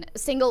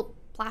single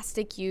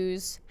plastic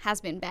use has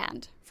been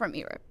banned from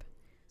Europe.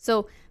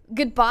 So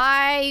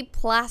goodbye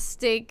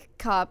plastic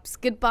cups,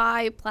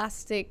 goddbye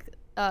plastic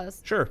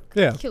sure.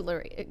 Yeah.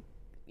 cutlery.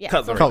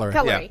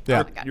 Cutlery.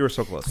 Yeah. Oh my God. You were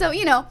so close. So,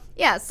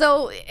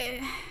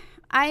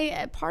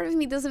 part of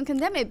me doesn't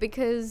condemn it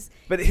because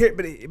But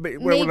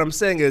what I'm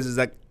saying is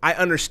like I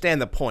understand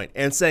the point,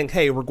 and saying,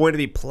 hey, we're going to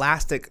be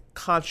plastic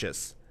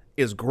conscious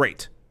is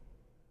great.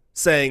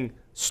 Saying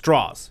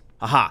straws.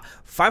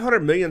 500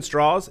 million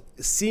straws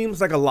seems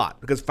like a lot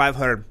because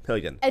 500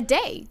 million. a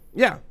day.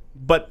 Yeah,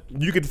 but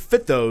you could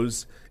fit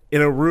those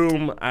in a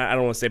room, I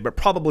don't want to say, but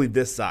probably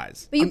this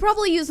size. But you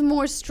probably use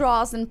more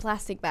straws than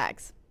plastic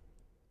bags.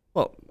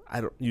 Well,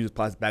 I don't use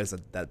plastic bags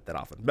that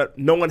often. But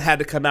no one had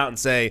to come out and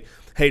say,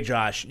 hey,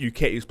 Josh, you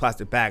can't use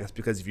plastic bags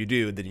because if you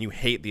do, then you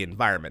hate the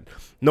environment.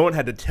 No one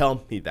had to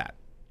tell me that.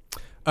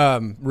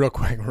 Real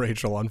quick,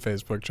 Rachel on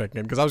Facebook checking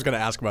in, because I was going to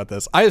ask about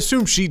this. I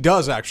assume she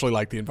does actually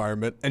like the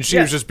environment, and she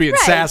was just being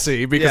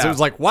sassy because it was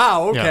like,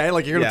 wow, okay,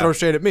 like you're going to throw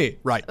shade at me.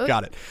 Right,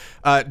 got it.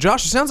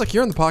 Josh, it sounds like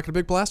you're in the pocket of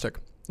big plastic.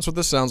 That's what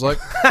this sounds like.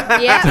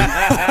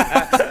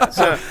 Yeah.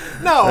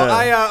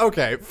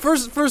 Okay.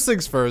 First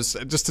things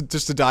first, just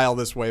to dial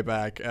this way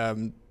back,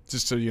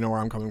 just so you know where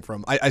I'm coming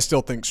from. I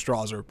still think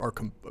straws are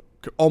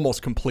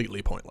almost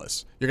completely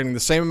pointless. You're getting the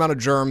same amount of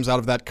germs out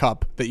of that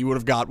cup that you would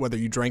have got whether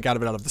you drank out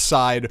of it out of the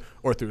side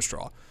or through a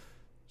straw.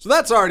 So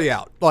that's already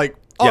out.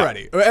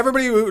 Already. Yeah.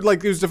 Everybody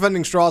who's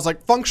defending straws,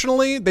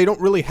 functionally, they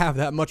don't really have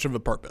that much of a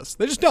purpose.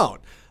 They just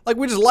don't.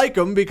 We just like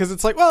them because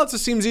it's it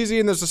just seems easy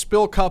and there's a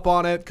spill cup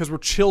on it because we're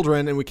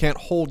children and we can't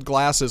hold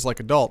glasses like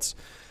adults.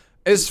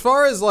 As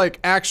far as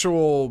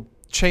actual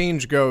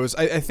change goes,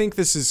 I think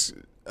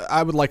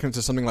I would liken it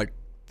to something like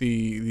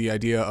the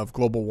idea of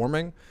global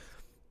warming.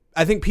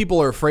 I think people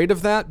are afraid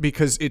of that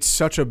because it's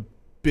such a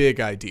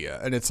big idea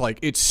and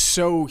it's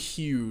so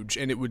huge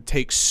and it would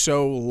take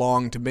so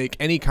long to make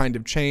any kind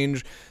of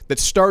change that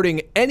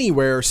starting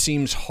anywhere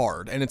seems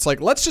hard. And it's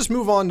let's just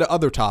move on to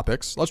other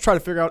topics. Let's try to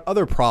figure out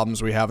other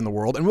problems we have in the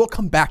world and we'll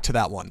come back to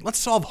that one. Let's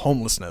solve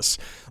homelessness.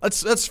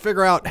 Let's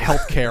figure out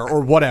healthcare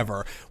or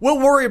whatever. We'll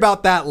worry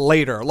about that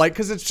later,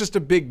 because it's just a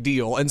big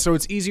deal. And so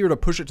it's easier to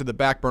push it to the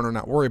back burner and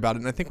not worry about it.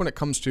 And I think when it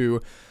comes to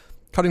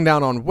cutting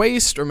down on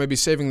waste or maybe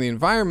saving the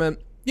environment,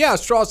 yeah,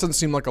 straws doesn't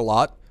seem like a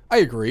lot. I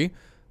agree.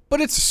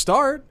 But it's a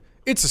start.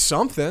 It's a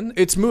something.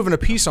 It's moving a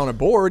piece on a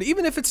board,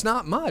 even if it's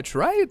not much,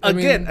 right?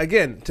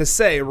 Again, to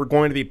say we're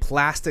going to be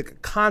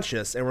plastic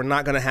conscious and we're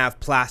not going to have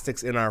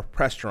plastics in our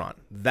restaurant,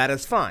 that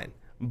is fine.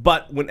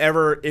 But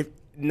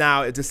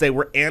now to say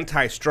we're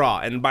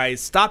anti-straw, and by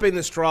stopping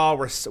the straw,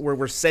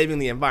 we're saving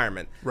the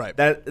environment. Right.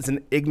 That is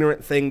an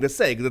ignorant thing to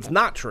say because it's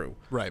not true.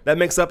 Right. That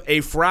makes up a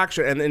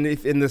fraction, and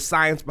in the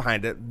science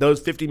behind it, those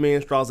 50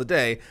 million straws a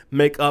day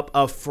make up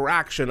a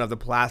fraction of the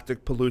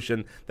plastic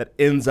pollution that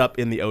ends up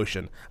in the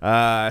ocean.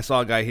 I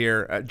saw a guy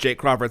here, Jake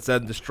Crawford,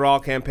 said the straw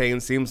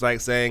campaign seems like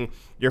saying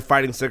you're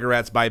fighting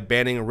cigarettes by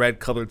banning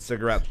red-colored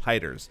cigarette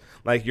lighters.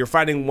 You're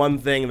fighting one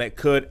thing that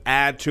could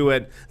add to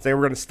it, saying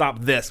we're going to stop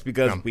this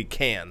because we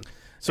can.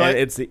 So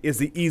it's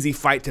the easy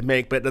fight to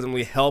make, but it doesn't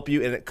really help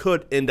you, and it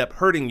could end up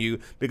hurting you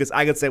because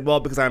I could say, well,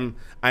 because I'm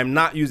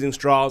not using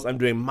straws, I'm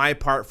doing my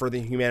part for the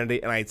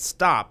humanity, and I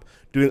stop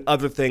doing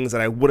other things that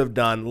I would have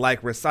done,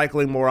 like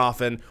recycling more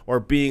often or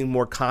being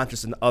more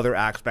conscious in other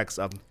aspects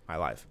of my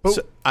life.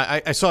 So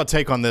I saw a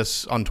take on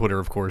this on Twitter,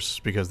 of course,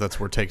 because that's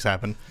where takes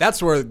happen.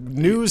 That's where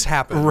news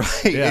happens.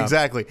 Right, Yeah.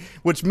 exactly.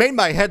 Which made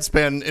my head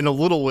spin in a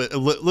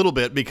little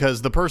bit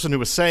because the person who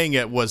was saying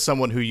it was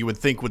someone who you would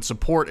think would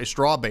support a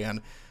straw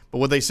ban. But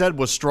what they said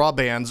was straw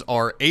bans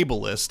are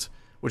ableist,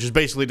 which is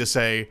basically to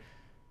say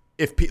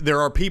if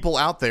there are people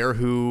out there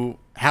who would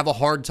have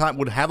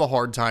a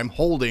hard time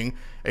holding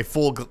a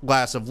full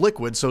glass of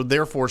liquid, so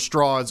therefore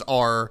straws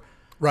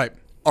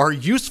are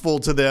useful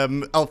to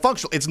them,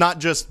 functional. It's not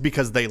just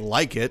because they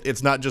like it.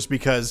 It's not just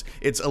because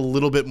it's a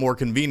little bit more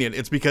convenient.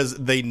 It's because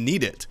they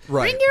need it.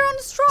 Right. Bring your own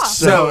straw.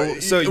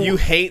 So you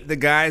hate the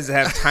guys that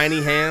have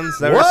tiny hands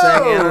that are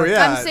saying, Whoa,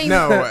 yeah. I'm saying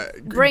No,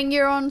 bring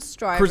your own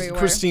straw everywhere.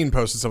 Christine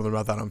posted something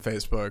about that on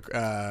Facebook,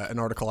 an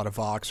article out of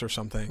Vox or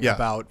something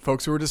about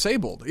folks who are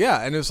disabled.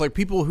 Yeah, and it's like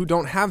people who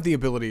don't have the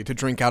ability to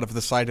drink out of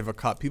the side of a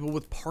cup, people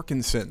with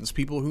Parkinson's,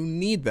 people who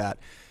need that.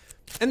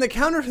 And the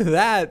counter to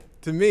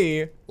that, to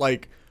me,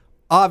 like,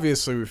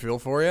 obviously we feel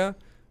for you,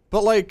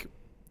 but like,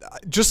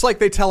 just like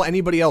they tell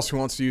anybody else who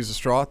wants to use a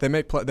straw, they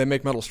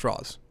make metal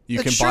straws. You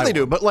can sure buy they one.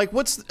 do, but like,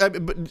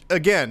 but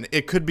again,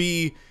 it could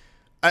be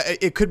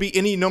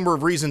any number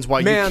of reasons why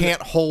you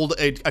can't hold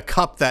a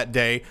cup that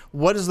day.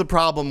 What is the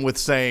problem with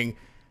saying,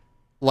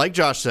 like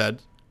Josh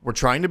said, we're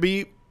trying to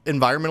be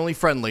environmentally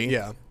friendly.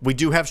 Yeah. We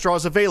do have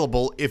straws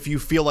available if you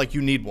feel like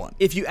you need one.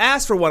 If you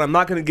ask for one, I'm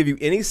not going to give you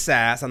any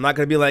sass. I'm not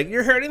going to be like,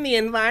 you're hurting the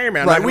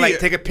environment. I'm Right, not going to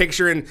take a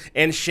picture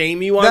and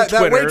shame you on that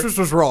Twitter. waitress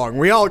was wrong.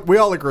 We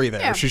all agree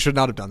there. Yeah. She should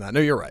not have done that. No,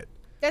 you're right.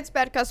 That's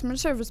bad customer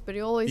service, but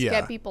you always Yeah.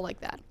 get people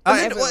like that.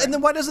 And then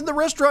why doesn't the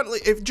restaurant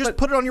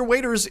put it on your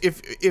waiters?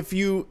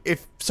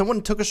 If someone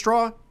took a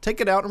straw,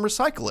 take it out and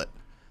recycle it.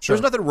 Sure.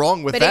 There's nothing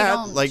wrong with But they that.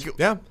 don't. Like,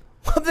 Yeah.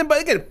 Well, then,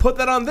 but again, put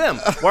that on them.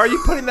 Why are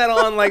you putting that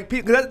on like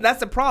people?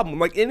 That's the problem.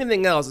 Like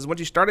anything else, is once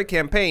you start a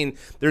campaign,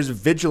 there's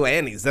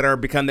vigilantes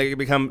that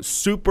become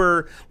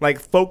super like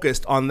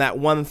focused on that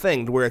one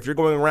thing. To where if you're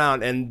going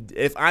around, and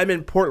if I'm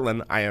in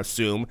Portland, I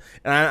assume,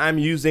 and I'm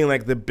using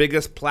like the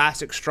biggest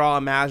plastic straw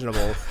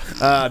imaginable,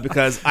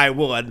 because I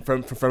would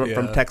from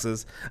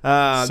Texas,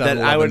 that I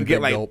 7-Eleven would get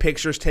Big like Gulp.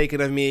 pictures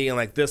taken of me and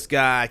like, this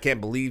guy, I can't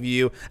believe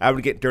you. I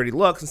would get dirty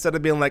looks instead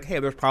of being like, hey,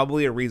 there's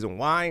probably a reason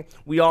why.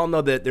 We all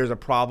know that there's a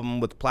problem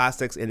with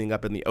plastics ending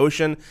up in the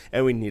ocean,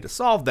 and we need to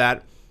solve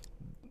that.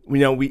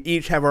 We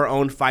each have our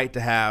own fight to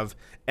have,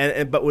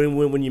 but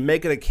when you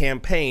make it a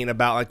campaign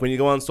about, like, when you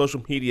go on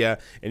social media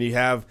and you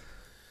have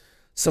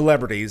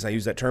celebrities, I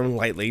use that term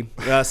lightly,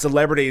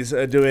 celebrities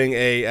doing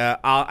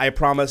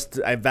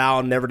I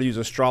vow never to use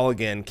a straw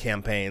again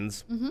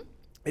campaigns,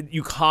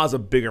 you cause a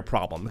bigger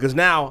problem, because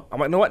now I'm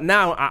like, you know what?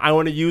 Now I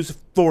want to use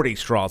 40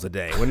 straws a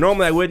day when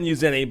normally I wouldn't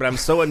use any, but I'm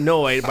so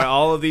annoyed by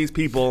all of these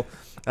people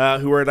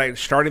who are like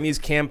starting these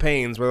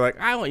campaigns where like,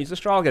 I won't use a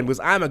straw again because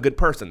I'm a good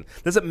person.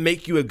 Doesn't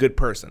make you a good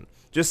person.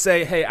 Just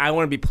say, hey, I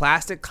want to be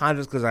plastic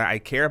conscious because I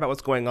care about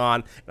what's going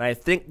on, and I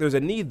think there's a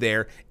need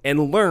there,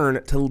 and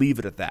learn to leave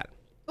it at that.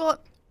 Well,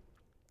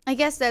 I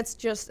guess that's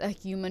just a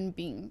human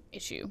being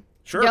issue.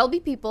 Sure. There'll be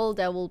people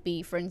that will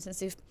be, for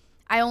instance, if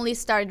I only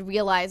started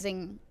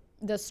realizing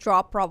the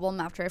straw problem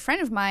after a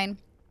friend of mine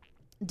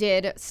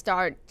did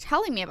start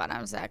telling me about it.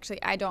 I was actually,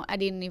 I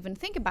didn't even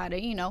think about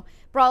it,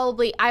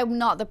 Probably I'm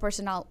not the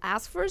person I'll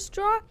ask for a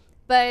straw,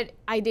 but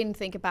I didn't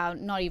think about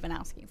not even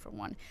asking for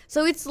one.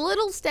 So it's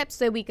little steps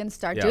that we can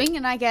start doing,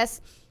 and I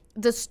guess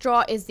the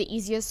straw is the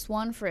easiest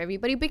one for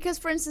everybody because,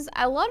 for instance,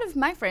 a lot of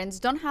my friends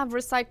don't have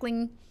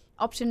recycling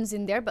options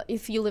in there, but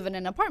if you live in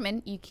an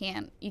apartment, you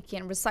can't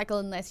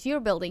recycle unless your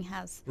building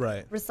has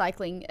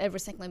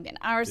recycling bin.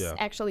 Ours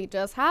actually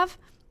does have.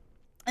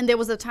 And there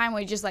was a time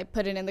where you just like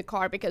put it in the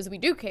car because we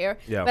do care.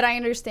 Yeah. But I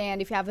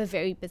understand if you have a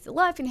very busy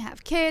life and you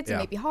have kids, it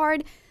may be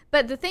hard.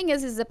 But the thing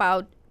is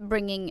about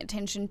bringing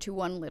attention to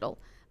one little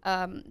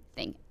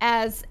thing.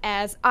 As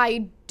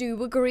I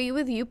do agree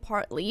with you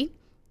partly,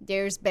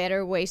 there's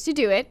better ways to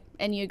do it,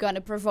 and you're going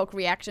to provoke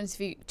reactions.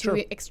 If you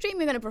too extreme,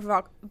 you're going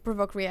to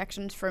provoke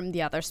reactions from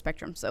the other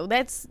spectrum. So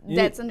that's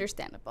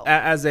understandable.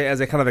 As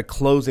a kind of a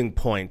closing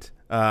point,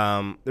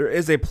 there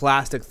is a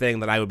plastic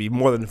thing that I would be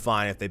more than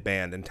fine if they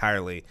banned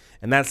entirely,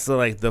 and that's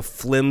the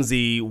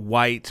flimsy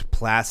white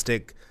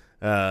plastic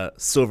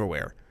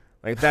silverware.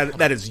 Like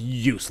that is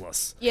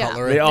useless. Yeah,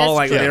 they all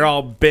that's true. they're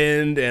all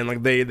bend and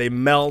like they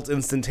melt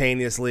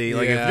instantaneously.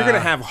 Like if you're gonna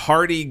have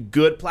hardy,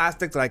 good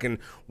plastics that I can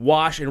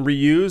wash and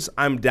reuse,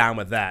 I'm down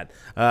with that.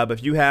 But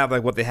if you have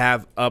like what they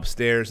have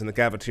upstairs in the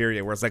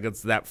cafeteria, where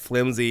it's that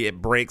flimsy,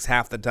 it breaks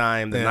half the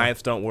time, the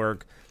knives don't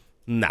work.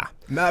 Nah.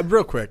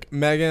 Real quick,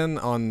 Megan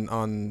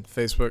on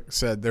Facebook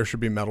said there should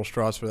be metal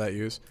straws for that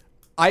use.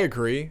 I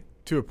agree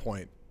to a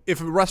point. if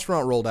a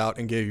restaurant rolled out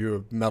and gave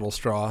you a metal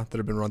straw that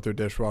had been run through a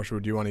dishwasher,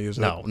 would you want to use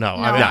it? No.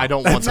 I mean, I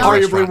don't want It's the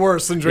arguably restaurant.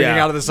 worse than drinking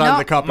Yeah. out of the side of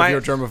the cup if you're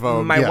a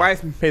germaphobe. My Yeah.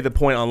 wife made the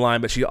point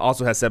online, but she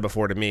also has said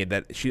before to me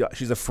that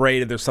she's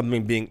afraid if there's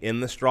something being in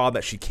the straw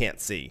that she can't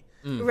see.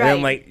 And Right.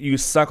 then, like, you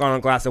suck on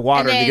a glass of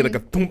water and, you get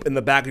like a thump in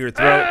the back of your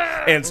throat,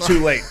 and it's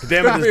too late. The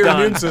damage is Your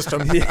done. immune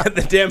system. Yeah,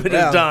 the damage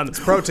Yeah, is done.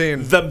 it's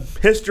protein. The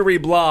history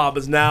blob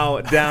is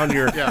now down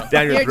your down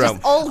your You're throat.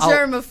 just old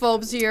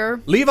germaphobes here.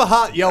 Leave a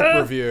hot Yelp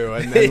review,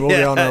 and we'll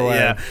be on our way.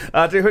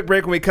 Yeah. Take a quick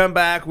break. When we come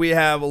back, we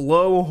have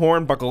Lo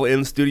Hornbuckle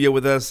in studio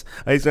with us.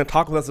 He's going to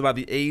talk with us about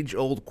the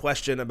age-old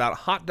question about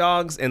hot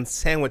dogs and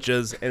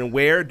sandwiches and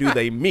where do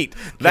they meet.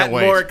 That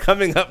wait. more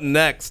coming up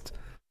next.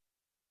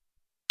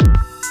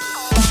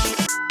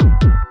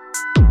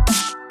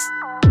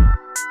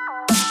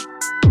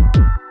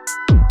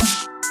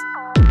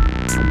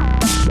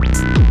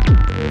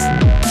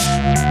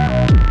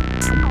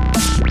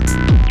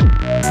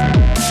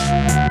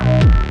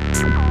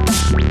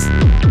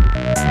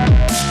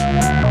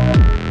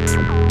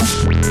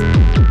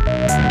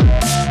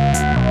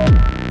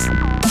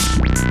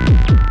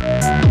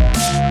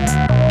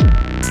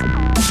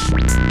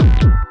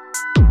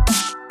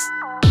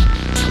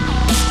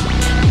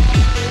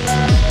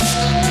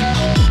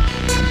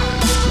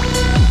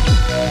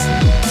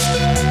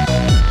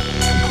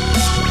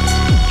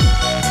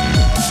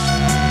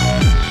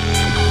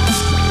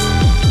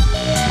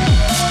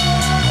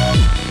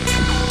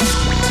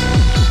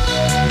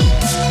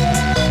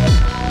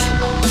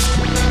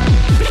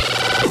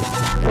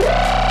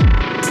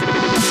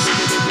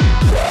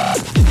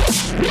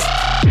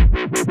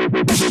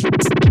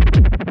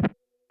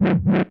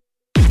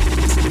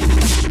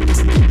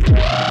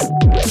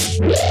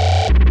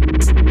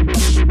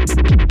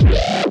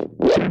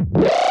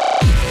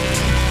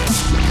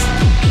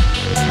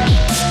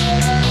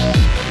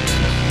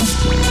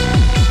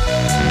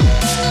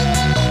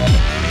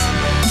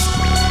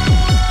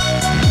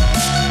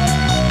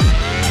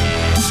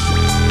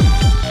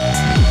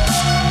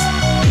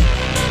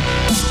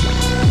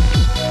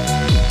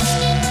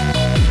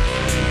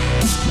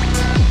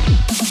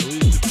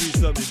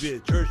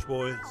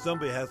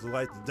 Somebody has to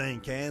light the dang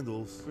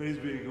candles. Praise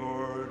be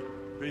God.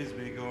 Praise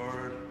be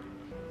God.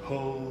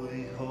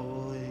 Holy,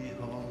 holy,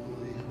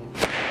 holy,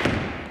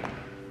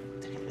 holy.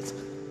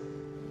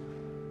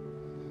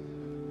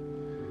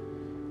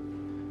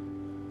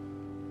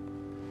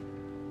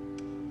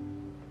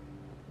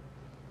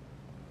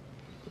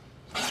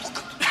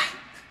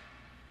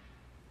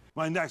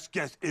 My next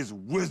guest is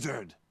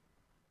Wizard.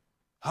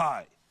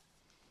 Hi.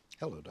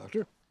 Hello,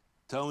 Doctor.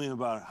 Tell me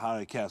about how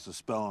to cast a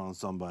spell on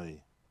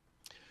somebody.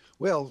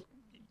 Well,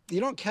 you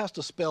don't cast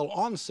a spell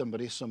on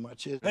somebody so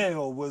much as Hey,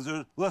 old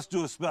wizard, let's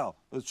do a spell.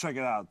 Let's check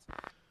it out.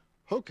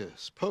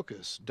 hocus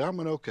pocus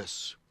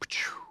dominocus.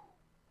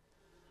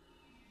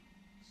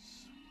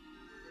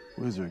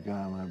 Wizard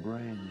got in my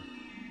brain.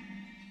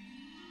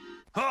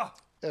 Ha!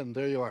 And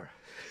there you are.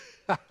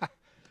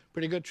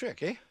 Pretty good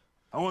trick, eh?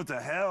 I went to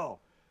hell.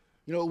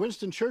 You know what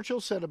Winston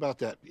Churchill said about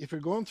that? If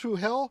you're going through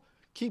hell,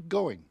 keep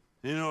going.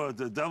 You know what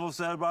the devil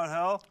said about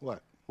hell?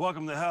 What?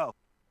 Welcome to hell.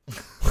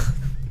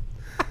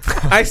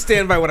 I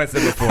stand by what I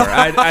said before.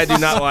 I do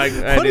not like.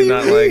 What do you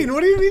mean?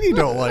 What do you mean you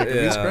don't like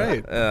him? He's Yeah,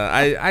 great.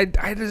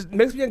 I just it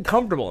makes me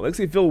uncomfortable. It makes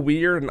me feel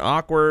weird and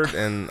awkward,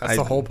 and That's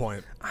the whole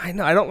point. I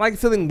know I don't like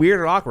feeling weird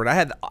or awkward. I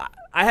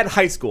had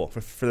high school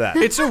for that.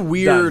 It's a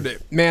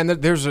weird man.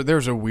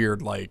 There's a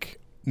weird like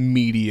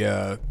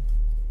media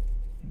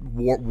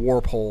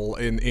warp hole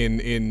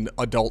in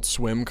Adult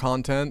Swim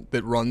content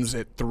that runs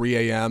at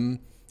 3 a.m.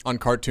 on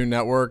Cartoon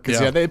Network. 'Cause,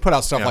 they put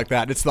out stuff like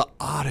that. It's the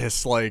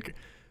oddest, like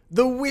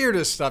the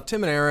weirdest stuff.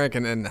 Tim and Eric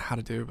and How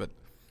to Do, but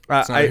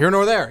it's neither here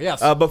nor there.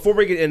 Yes. Before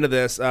we get into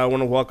this, I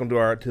want to welcome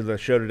to the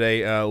show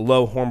today,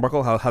 Lo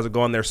Hornbuckle. How's it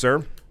going there,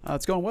 sir?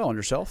 It's going well. And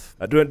yourself?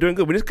 Doing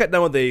good. We just got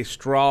done with a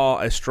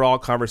straw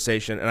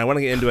conversation, and I want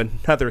to get into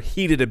another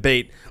heated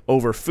debate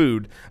over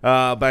food.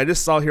 But I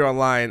just saw here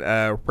online,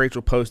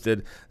 Rachel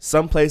posted,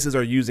 some places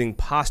are using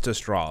pasta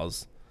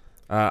straws.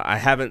 I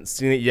haven't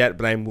seen it yet,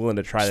 but I'm willing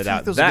to try that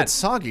out. Those get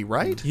soggy,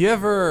 right? You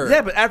ever?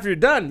 Yeah, but after you're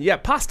done,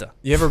 pasta.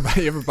 You ever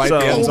bite So-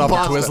 the ends off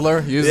pasta. a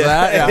Twizzler? Use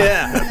that.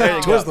 Yeah. There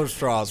you go. Twizzler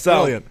straws.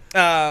 So, Brilliant.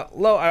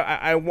 Lo,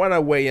 I want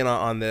to weigh in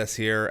on this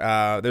here.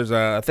 There's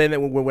a thing that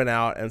went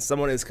out, and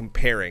someone is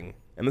comparing,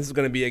 and this is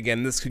going to be,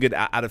 again, this could get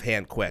out of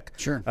hand quick.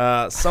 Sure.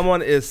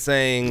 Someone is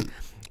saying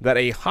that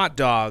a hot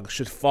dog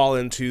should fall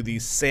into the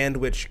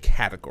sandwich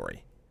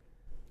category.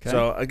 Okay.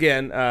 So,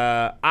 again,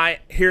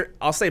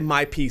 I'll say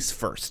my piece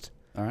first.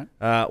 All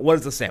right. What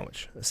is a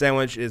sandwich? A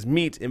sandwich is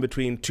meat in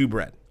between two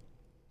bread.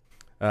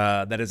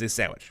 That is a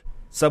sandwich.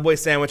 Subway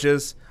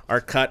sandwiches are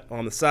cut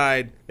on the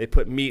side. They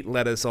put meat,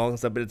 lettuce, all that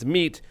stuff, but it's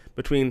meat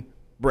between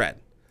bread.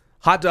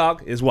 Hot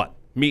dog is what?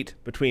 Meat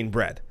between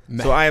bread.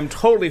 So I am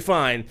totally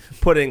fine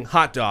putting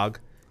hot dog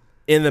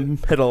in the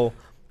middle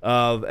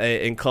of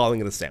and calling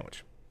it a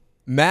sandwich.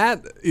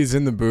 Matt is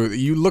in the booth.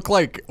 You look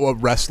like a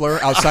wrestler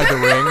outside the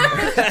ring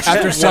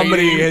after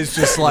somebody is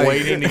just like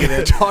waiting to get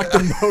in. talk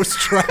the most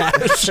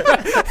trash,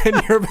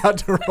 and you're about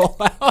to roll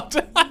out.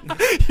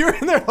 You're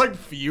in there like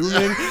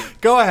fuming.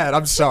 Go ahead.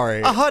 I'm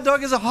sorry. A hot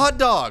dog is a hot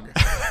dog.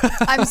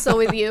 I'm so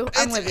with you.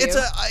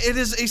 It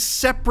is a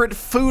separate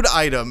food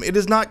item. It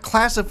is not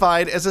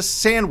classified as a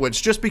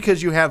sandwich. Just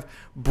because you have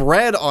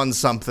bread on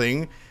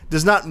something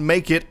does not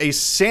make it a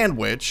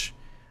sandwich.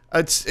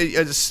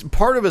 It's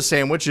part of a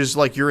sandwich is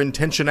like your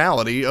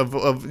intentionality of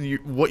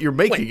what you're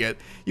making it.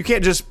 You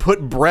can't just put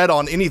bread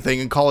on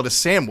anything and call it a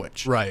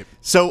sandwich. Right.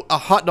 So a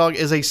hot dog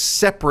is a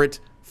separate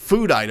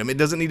food item. It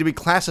doesn't need to be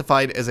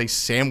classified as a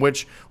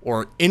sandwich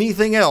or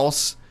anything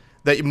else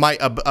that you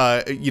might,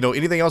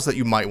 anything else that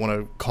you might want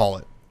to call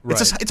it.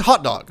 Right. It's a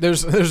hot dog.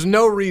 There's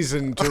no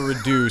reason to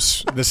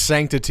reduce the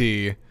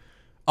sanctity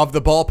of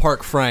the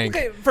ballpark Frank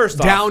first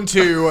off, down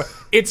to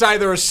it's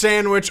either a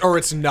sandwich or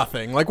it's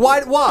nothing. Like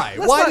why?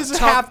 Why does it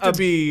have to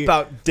be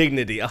about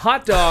dignity? A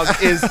hot dog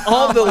is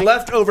all the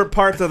leftover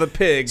parts of the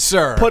pig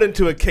put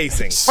into a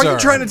casing. Are you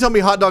trying to tell me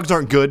hot dogs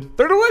aren't good?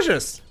 They're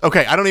delicious.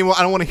 Okay, I don't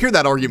want to hear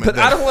that argument. But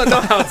I don't want to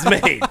know how it's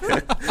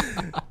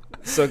made.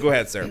 So go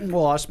ahead, sir.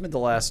 Well, I spent the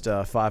last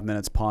 5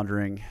 minutes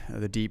pondering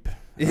the deep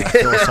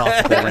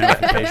philosophical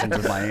ramifications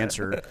of my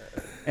answer.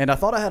 And I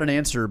thought I had an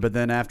answer, but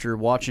then after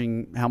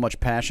watching how much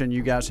passion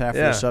you guys have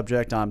for the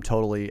subject, I'm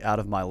totally out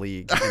of my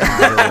league in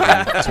my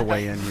ability to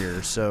weigh in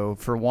here. So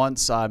for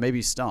once, I may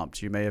be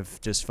stumped. You may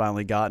have just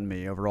finally gotten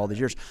me over all these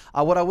years.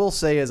 What I will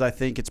say is I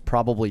think it's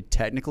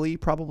technically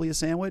a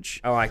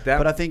sandwich. I like that.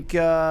 But I think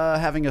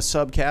having a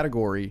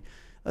subcategory,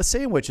 a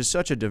sandwich is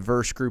such a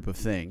diverse group of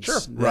things.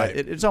 Sure. Right.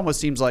 It almost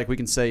seems like we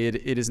can say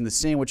it is in the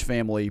sandwich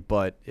family,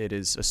 but it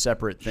is a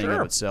separate thing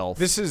of itself.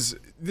 This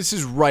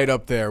is right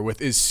up there with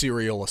is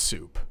cereal a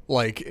soup?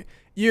 Like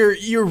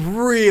you're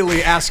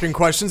really asking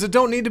questions that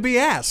don't need to be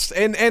asked.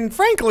 And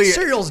frankly,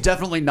 cereal's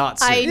definitely not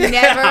soup. I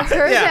never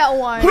heard that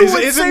one.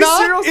 Is it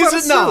not?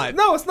 Is it not?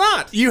 No, it's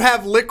not. You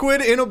have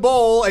liquid in a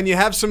bowl and you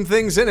have some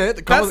things in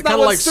it, kind of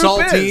like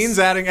saltines,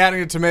 adding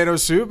a tomato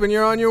soup, and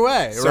you're on your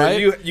way, So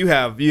right? you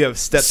have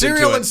stepped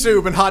cereal into and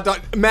soup and hot dog.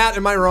 Matt,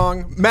 am I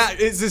wrong?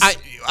 Matt, is this?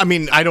 I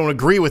mean, I don't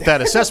agree with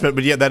that assessment,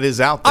 but yeah, that is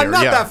out there. I'm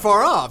not that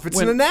far off. It's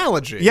an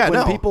analogy. Yeah,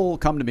 when people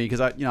come to me, because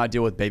I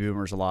deal with baby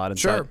boomers a lot, and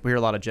so we hear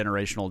a lot of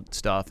generational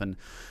stuff, and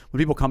when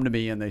people come to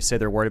me and they say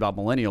they're worried about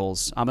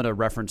millennials, I'm going to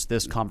reference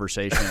this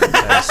conversation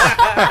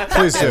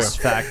as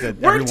fact that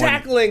we're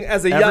tackling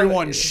as a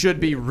everyone should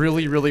be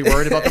really, really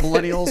worried about the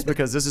millennials,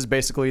 because this is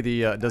basically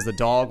the does the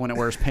dog when it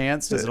wears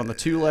pants, does it on the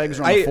 2 legs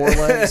or on the 4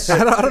 legs?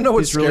 I don't know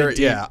what's really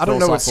scary. I don't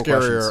know what's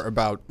philosophical scarier questions.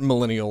 about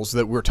millennials,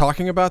 that we're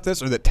talking about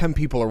this, or that 10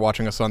 people are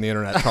watching us on the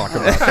internet talk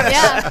about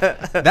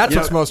this. That's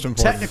what's most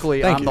important.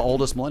 Technically, I'm the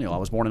oldest millennial. I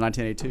was born in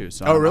 1982,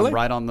 so really? I'm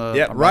right on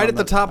the right at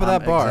the top of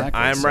that bar. Exactly,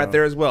 I'm right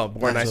there as well.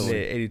 Born in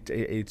 1982.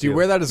 Do you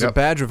wear that as a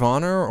badge of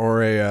honor,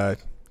 or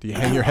do you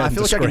hang your head I in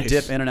feel like I disgrace?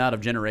 can dip in and out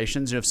of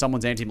generations. If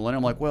someone's anti-millennial,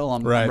 I'm like, well,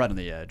 I'm right on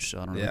the edge, so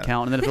I don't really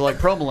count. And then if they're like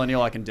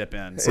pro-millennial, I can dip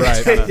in. So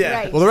right.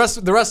 Right. Well,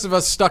 the rest of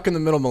us stuck in the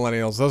middle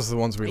millennials, those are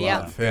the ones we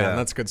love. Yeah,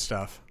 that's good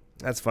stuff.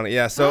 That's funny.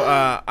 Yeah. So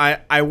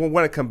I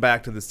want to come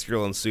back to the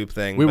cereal and soup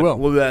thing. We will.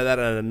 We'll do that at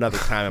another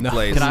time and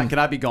place. Can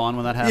I be gone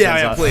when that happens?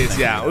 Yeah, please.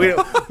 Yeah.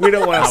 We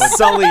don't want to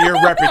sully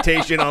your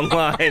reputation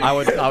online. I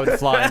would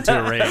fly into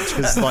a rage,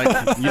 because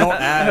you don't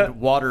add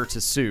water to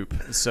soup,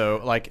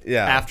 so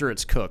after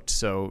it's cooked.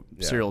 So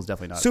cereal is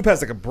definitely not. Soup has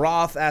like a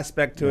broth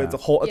aspect to it. It's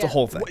a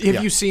whole thing.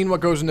 Have you seen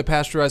what goes into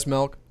pasteurized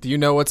milk? Do you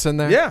know what's in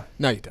there? Yeah.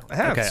 No, you don't. I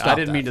have. Okay, I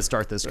didn't mean to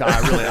start this.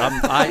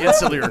 I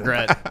instantly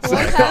regret.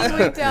 What have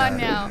we done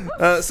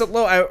now? So,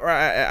 Lo,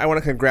 I want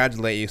to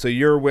congratulate you. So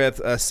you're with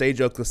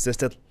Sage Oak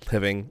Assisted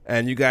Living,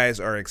 and you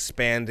guys are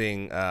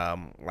expanding, I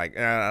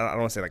don't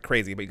want to say like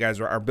crazy, but you guys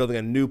are building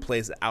a new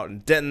place out in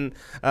Denton.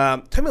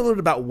 Tell me a little bit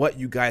about what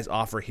you guys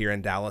offer here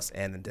in Dallas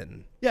and in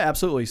Denton. Yeah,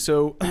 absolutely.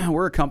 So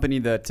we're a company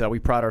that we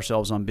pride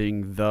ourselves on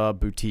being the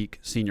boutique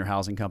senior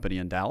housing company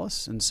in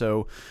Dallas. And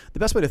so the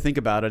best way to think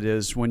about it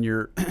is when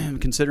you're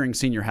considering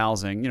senior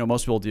housing,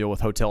 most people deal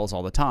with hotels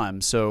all the time.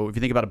 So if you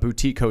think about a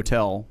boutique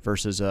hotel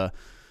versus a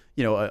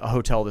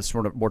hotel that's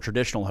sort of more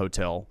traditional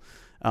hotel,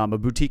 a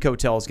boutique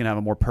hotel is going to have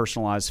a more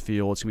personalized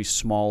feel. It's going to be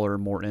smaller,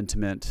 more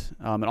intimate,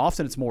 and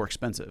often it's more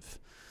expensive.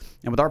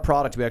 And with our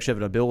product, we actually have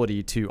an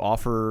ability to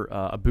offer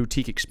a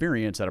boutique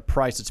experience at a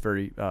price that's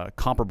very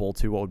comparable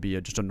to what would be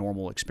just a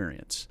normal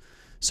experience.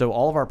 So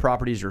all of our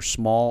properties are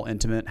small,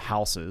 intimate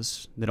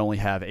houses that only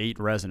have 8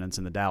 residents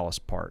in the Dallas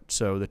part.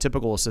 So the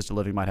typical assisted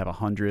living might have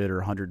 100 or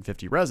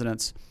 150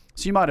 residents.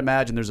 So you might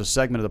imagine there's a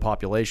segment of the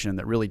population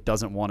that really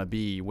doesn't want to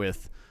be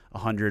with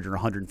 100 or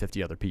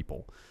 150 other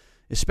people,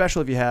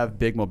 especially if you have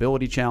big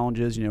mobility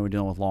challenges. We're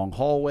dealing with long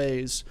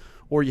hallways,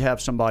 or you have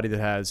somebody that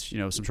has,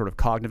 some sort of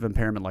cognitive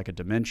impairment like a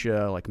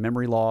dementia, like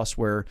memory loss,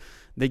 where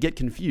they get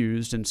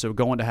confused. And so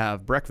going to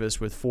have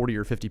breakfast with 40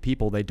 or 50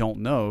 people they don't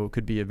know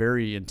could be a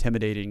very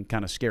intimidating,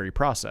 kind of scary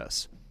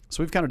process.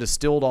 So we've kind of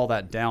distilled all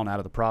that down out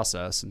of the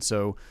process. And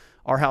so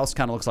our house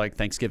kind of looks like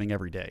Thanksgiving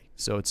every day.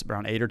 So it's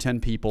around 8 or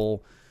 10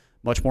 people,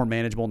 much more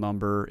manageable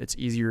number. It's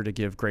easier to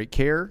give great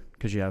care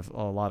because you have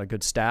a lot of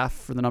good staff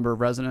for the number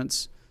of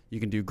residents. You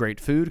can do great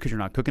food because you're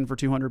not cooking for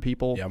 200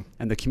 people. Yep.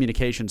 And the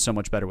communication's so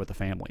much better with the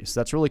families. So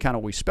that's really kind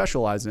of what we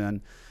specialize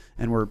in.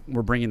 And we're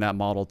bringing that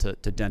model to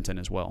Denton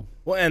as well.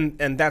 Well,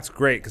 and that's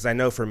great because I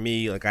know for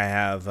me, like I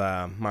have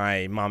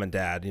my mom and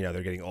dad.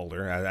 They're getting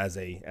older as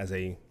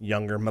a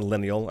younger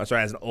millennial. As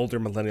an older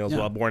millennial as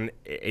well, born in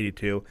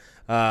 '82.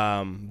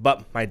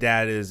 But my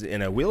dad is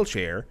in a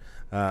wheelchair,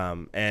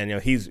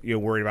 and he's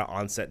worried about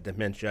onset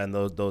dementia and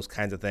those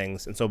kinds of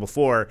things. And so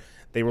before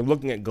they were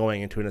looking at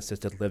going into an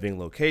assisted living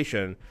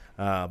location,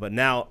 but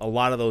now a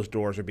lot of those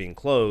doors are being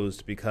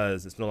closed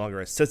because it's no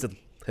longer assisted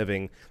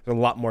living. There's a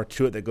lot more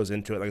to it that goes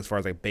into it, like as far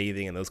as like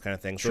bathing and those kind of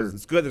things. Sure. So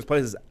it's good. There's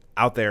places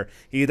out there.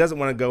 He doesn't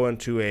want to go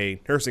into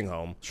a nursing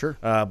home. Sure.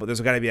 But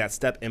there's got to be that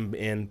step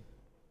in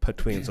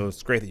between. So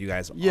it's great that you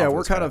guys. Yeah, offer we're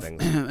those kind of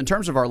things. in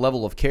terms of our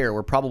level of care,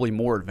 we're probably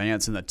more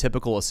advanced in the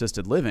typical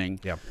assisted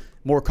living. Yeah.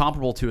 More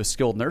comparable to a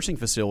skilled nursing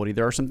facility.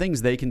 There are some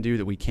things they can do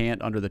that we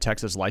can't under the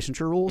Texas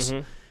licensure rules.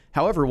 Mm-hmm.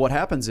 However, what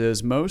happens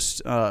is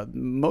most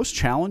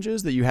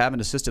challenges that you have in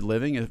assisted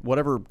living, is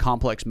whatever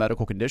complex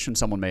medical condition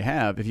someone may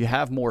have, if you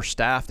have more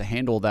staff to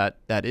handle that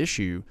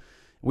issue,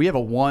 we have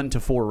a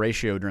 1-to-4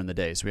 ratio during the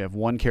day. So we have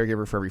one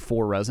caregiver for every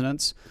 4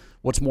 residents.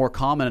 What's more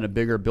common in a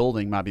bigger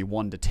building might be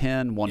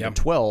 1-to-10,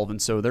 1-to-12.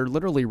 And so they're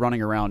literally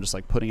running around just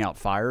like putting out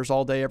fires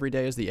all day, every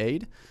day as the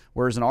aide.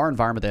 Whereas in our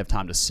environment, they have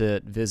time to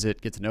sit,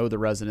 visit, get to know the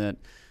resident.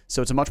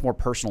 So it's a much more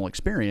personal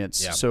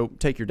experience. Yeah. So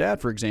take your dad,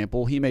 for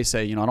example. He may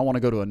say, I don't want to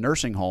go to a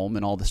nursing home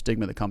and all the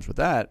stigma that comes with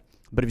that.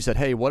 But if you said,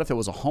 hey, what if it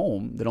was a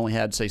home that only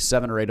had, say,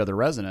 7 or 8 other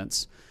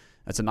residents?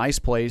 That's a nice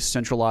place,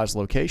 centralized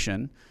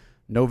location,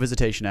 no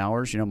visitation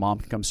hours. Mom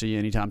can come see you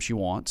anytime she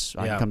wants.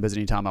 I can come visit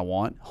anytime I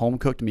want.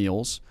 Home-cooked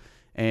meals.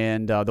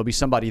 And there'll be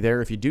somebody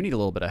there if you do need a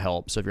little bit of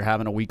help. So if you're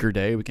having a weaker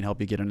day, we can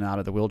help you get in and out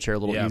of the wheelchair a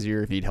little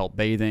easier. If you need help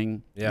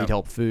bathing, need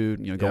help food,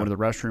 go into the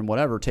restroom,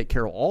 whatever, take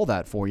care of all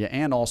that for you,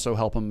 and also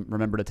help him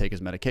remember to take his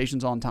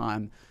medications on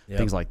time,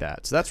 things like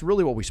that. So that's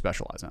really what we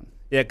specialize in.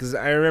 Yeah, because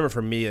I remember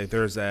for me, like,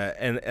 there's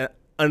and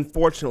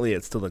unfortunately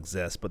it still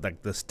exists, but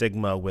like the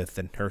stigma with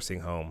the nursing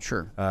home.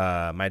 Sure.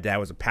 My dad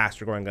was a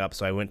pastor growing up,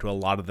 so I went to a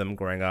lot of them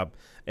growing up,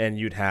 and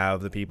you'd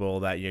have the people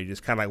that you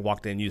just kind of like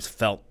walked in, you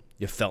felt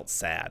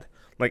sad.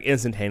 Like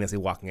instantaneously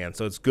walking in.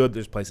 So it's good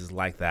there's places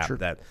like that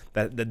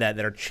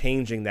that are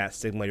changing that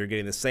stigma. You're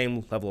getting the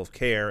same level of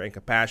care and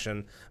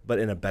compassion, but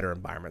in a better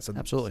environment. So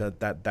absolutely. So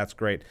that's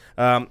great.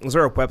 Is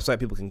there a website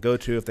people can go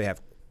to if they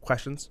have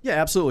questions? Yeah,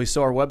 absolutely.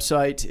 So our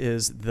website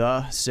is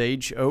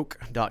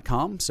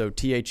thesageoak.com. So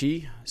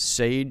THE,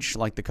 sage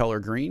like the color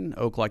green,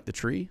 oak like the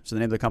tree. So the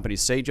name of the company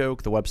is Sage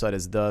Oak. The website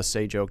is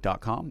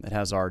thesageoak.com. It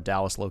has our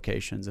Dallas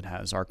locations. It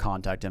has our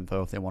contact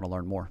info if they want to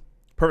learn more.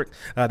 Perfect.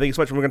 Thank you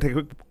so much. We're going to take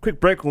a quick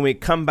break. When we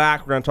come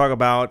back, we're going to talk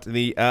about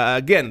the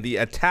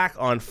attack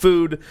on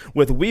food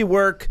with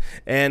WeWork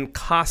and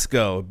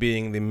Costco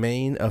being the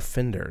main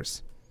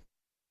offenders.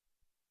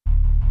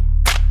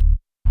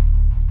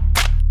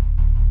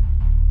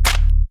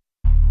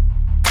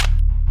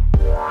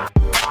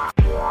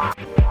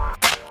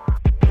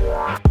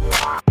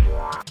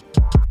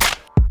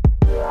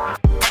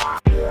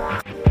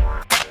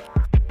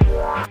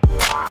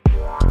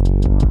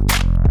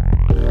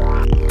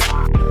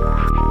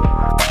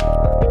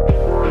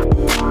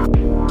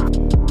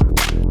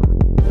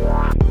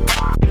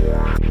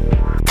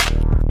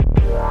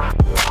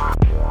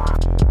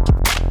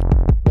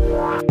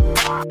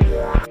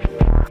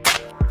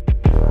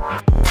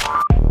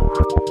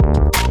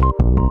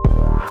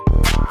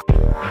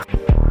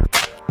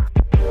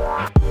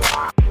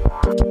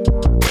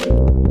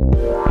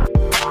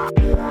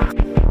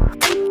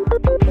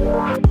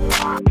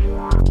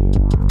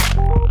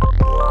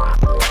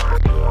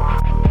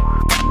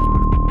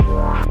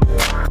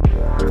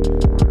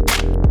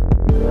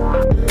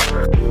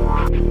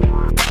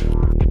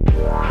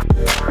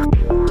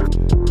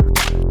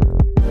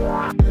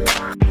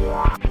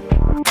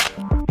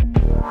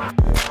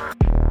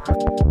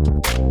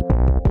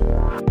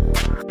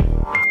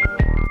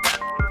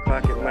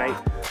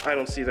 I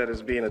don't see that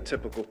as being a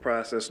typical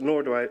process,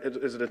 nor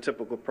is it a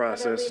typical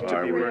process to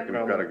be working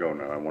on. We've got to go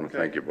now. I want to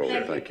thank you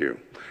both. Thank you.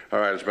 All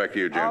right, it's back to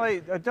you, Jim.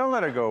 Ollie, don't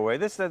let her go away.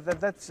 That's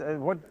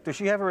what. Does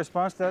she have a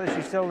response to that? Is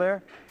she still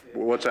there?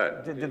 What's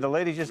that? Did the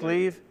lady just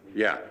leave?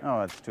 Yeah.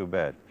 Oh, that's too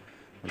bad.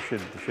 We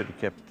should have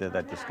kept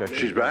that discussion.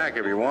 She's back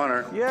if you want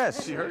her.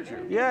 Yes. She heard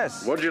you.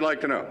 Yes. What'd you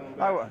like to know?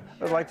 I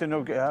would like to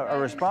know a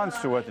response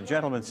to what the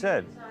gentleman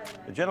said.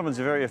 The gentleman's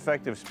a very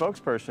effective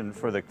spokesperson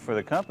for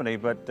the company,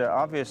 but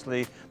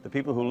obviously the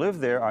people who live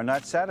there are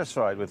not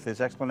satisfied with his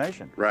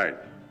explanation. Right.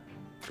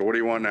 So what do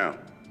you want now?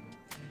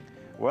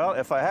 Well,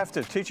 if I have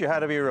to teach you how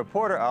to be a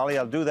reporter, Ollie,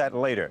 I'll do that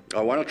later.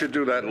 Why don't you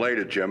do that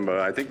later, Jim?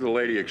 I think the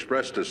lady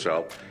expressed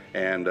herself.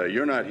 and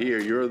you're not here,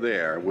 you're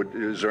there.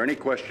 Is there any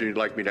question you'd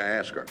like me to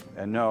ask her?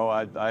 And no,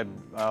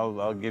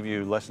 I'll give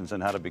you lessons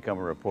on how to become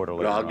a reporter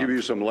later Well, I'll on. give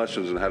you some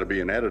lessons on how to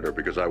be an editor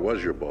because I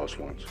was your boss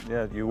once.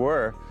 Yeah, you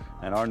were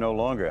and are no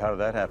longer. How did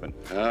that happen?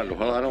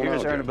 Well, I don't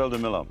Here's know. Annabelle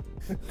DeMillo.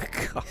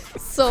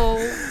 So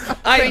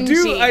I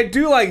cringy.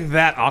 do like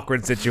that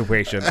awkward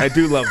situation. I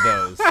do love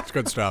those. It's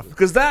good stuff.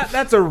 Because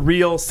that's a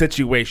real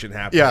situation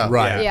happening. Yeah.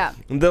 Right. Yeah.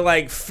 The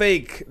like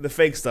fake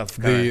stuff.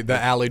 The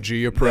Ali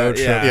G approach.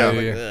 Yeah, of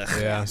yeah. the- Like,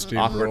 ugh. yeah, Steve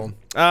Awkward.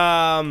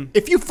 Brule.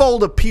 If you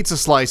fold a pizza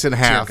slice in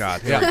half,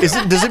 God.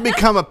 does it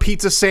become a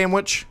pizza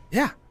sandwich?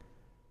 Yeah.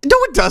 No,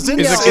 it doesn't.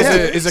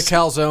 Is a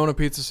calzone a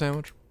pizza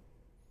sandwich?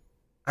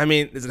 I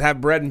mean, does it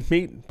have bread and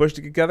meat pushed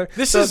together?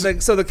 So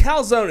the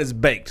calzone is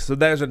baked, so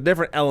there's a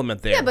different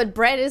element there. Yeah, but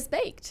bread is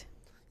baked.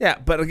 Yeah,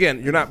 but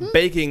again, you're not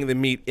baking the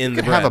meat in You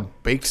the can bread. have a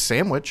baked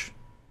sandwich.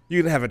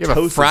 You can have a You have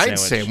a toasted fried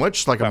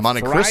sandwich, like a Monte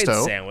fried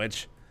Cristo.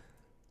 sandwich.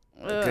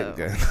 Ugh.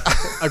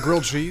 A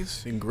grilled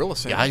cheese? You can grill a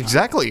sandwich. Yeah,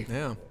 exactly.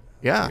 Yeah.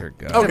 Yeah. Dear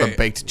God. You can have Okay. a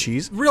baked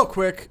cheese. Real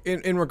quick,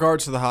 in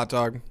regards to the hot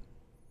dog,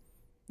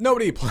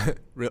 nobody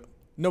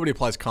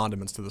applies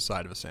condiments to the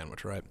side of a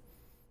sandwich, right?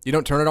 You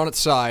don't turn it on its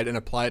side and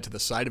apply it to the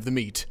side of the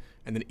meat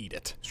and then eat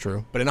it. It's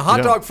true. But in a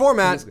hot dog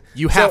format,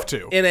 you have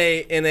to. In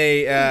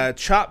a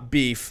chopped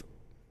beef,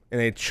 in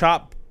a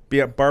chopped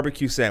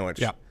barbecue sandwich.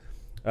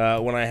 Yeah.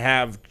 When I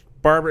have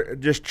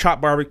just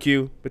chopped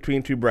barbecue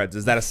between two breads,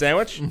 is that a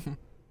sandwich?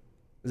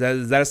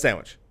 Is that a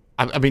sandwich?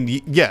 I mean,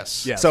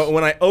 yes. Yes. So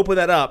when I open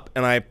that up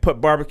and I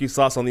put barbecue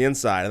sauce on the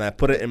inside and I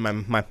put it in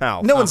my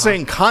mouth. No one's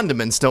saying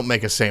condiments don't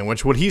make a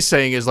sandwich. What he's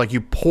saying is like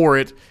you pour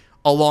it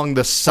along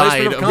the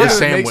side of of the condiment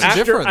sandwich. makes a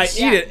After difference.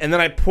 I eat it and then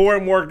I pour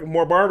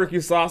more barbecue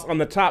sauce on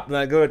the top, and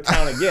I go to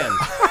town again.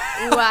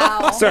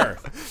 Wow. Sir,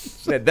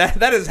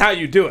 that is how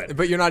you do it.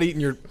 But you're not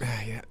eating your.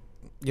 Yeah.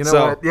 You know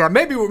So- what? Yeah,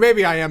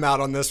 maybe I am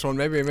out on this one.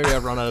 Maybe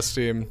I've run out of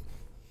steam.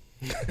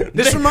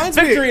 This reminds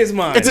me. Victory is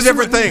mine. It's a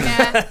different thing.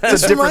 Yeah. It's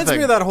This a different reminds thing.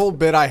 me of that whole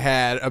bit I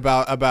had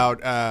about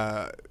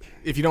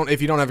if you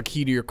don't have a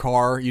key to your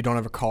car, you don't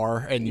have a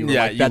car, and you were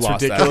Yeah, like, you that's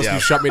lost that, ridiculous. yeah. You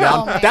shut me down.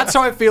 Oh, man. That's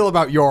how I feel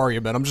about your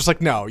argument. I'm just like,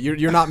 no,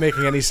 you're not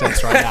making any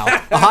sense right now.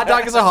 A hot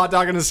dog is a hot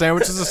dog, and a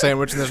sandwich is a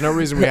sandwich, and there's no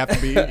reason we have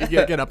to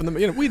get up in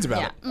the weeds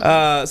about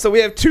Yeah. it. So we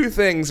have two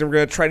things, and we're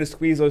going to try to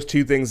squeeze those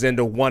two things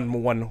into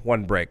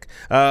one break.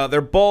 They're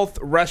both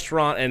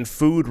restaurant and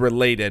food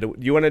related. Do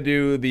you want to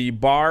do the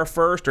bar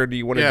first, or do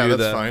you want to Yeah, do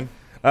that's the?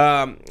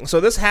 fine. So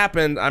this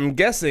happened, I'm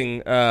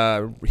guessing,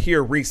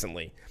 here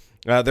recently.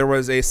 There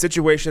was a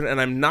situation,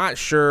 and I'm not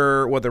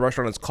sure what the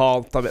restaurant is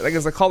called. I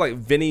guess it's called like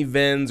Vinny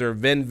Vin's or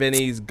Vin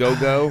Vinny's Go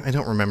Go. I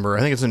don't remember.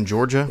 I think it's in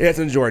Georgia. Yeah, it's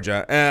in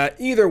Georgia.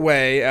 Either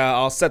way,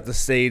 I'll set the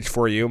stage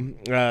for you.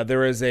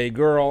 There is a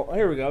girl. Oh,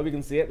 here we go. You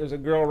can see it. There's a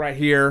girl right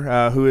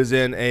here who is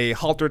in a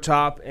halter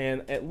top,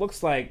 and it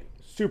looks like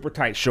super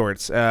tight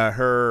shorts.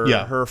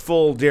 Her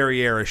full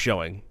derriere is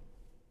showing.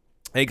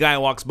 A guy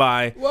walks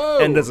by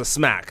and does a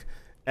smack.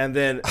 And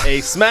then a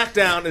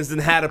smackdown is then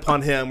had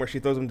upon him where she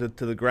throws him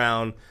to the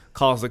ground,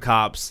 calls the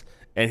cops,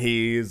 and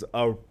he's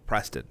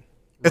arrested.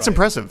 It's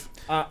impressive.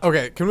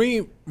 Okay, can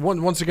we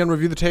once again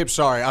review the tape?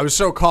 Sorry, I was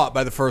so caught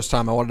by the first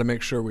time. I wanted to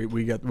make sure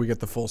we get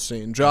the full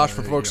scene. Josh,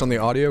 for folks on the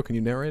audio, can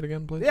you narrate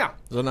again, please? Yeah.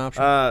 Is that an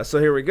option? So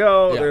here we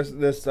go. Yeah. There's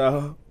this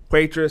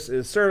waitress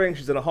is serving.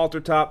 She's in a halter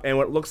top and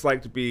what looks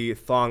like to be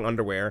thong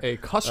underwear. A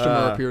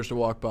customer appears to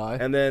walk by.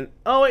 And then,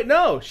 oh wait,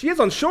 no, she is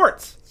on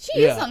shorts.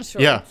 She is on shorts.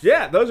 Yeah.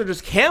 Yeah, those are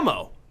just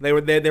camo. They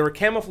were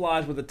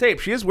camouflaged with the tape.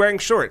 She is wearing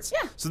shorts.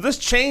 Yeah. So this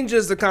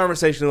changes the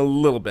conversation a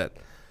little bit.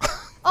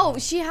 Oh,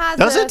 she has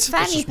Does a it?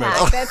 fanny This is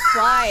pack. That's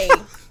why.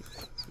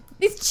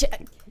 It's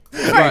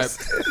Right.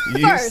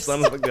 You First.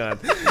 son of a gun.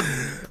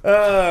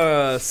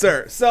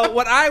 Sir. So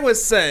what I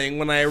was saying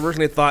when I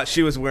originally thought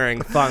she was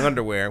wearing thong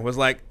underwear was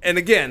like, and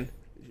again,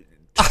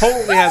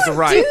 totally has the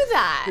right. do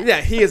that.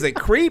 Yeah, he is a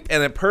creep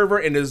and a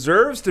pervert and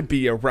deserves to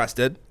be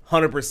arrested,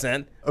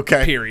 100%.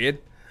 Okay. Period.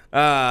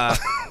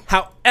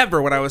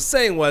 However, what I was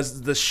saying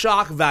was the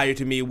shock value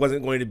to me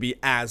wasn't going to be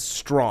as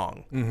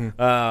strong.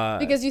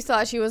 because you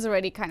thought she was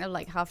already kind of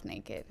like half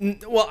naked.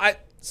 Well,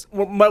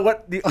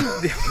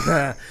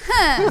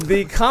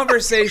 the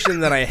conversation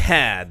that I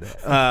had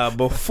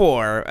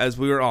before, as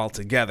we were all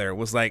together,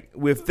 was like,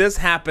 if this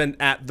happened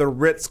at the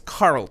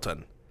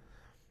Ritz-Carlton,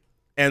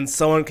 and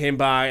someone came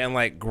by and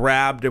like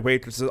grabbed a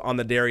waitress on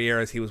the derriere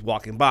as he was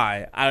walking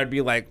by, I would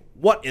be like,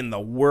 what in the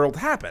world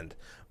happened?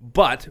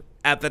 But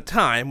at the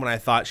time, when I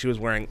thought she was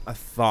wearing a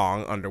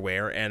thong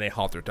underwear and a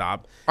halter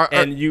top,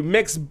 and you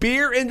mix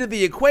beer into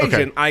the equation,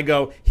 Okay. I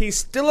go, he's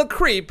still a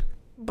creep,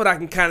 but I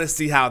can kind of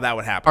see how that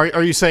would happen.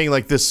 Are you saying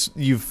like this?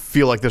 You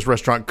feel like this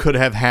restaurant could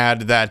have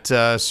had that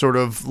sort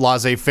of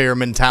laissez-faire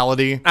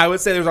mentality? I would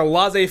say there's a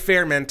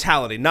laissez-faire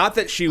mentality. Not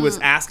that she was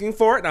asking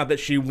for it, not that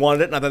she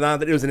wanted it, not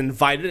that it was an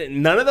invited.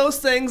 None of those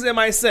things am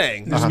I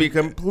saying. Just to be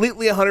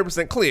completely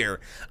 100% clear.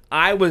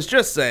 I was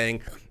just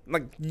saying,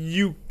 like,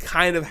 you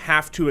kind of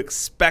have to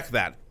expect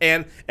that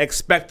and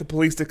expect the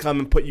police to come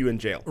and put you in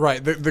jail.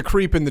 Right. The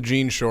creep in the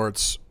jean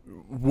shorts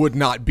would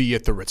not be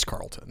at the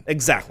Ritz-Carlton.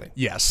 Exactly.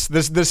 Yes.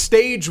 The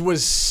stage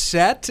was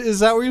set. Is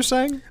that what you're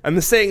saying? I'm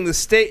saying the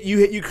state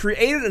you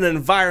created an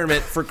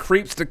environment for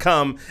creeps to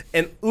come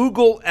and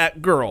oogle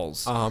at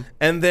girls,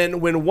 and then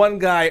when one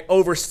guy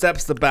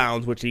oversteps the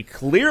bounds, which he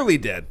clearly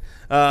did,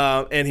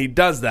 and he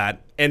does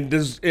that,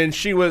 and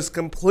she was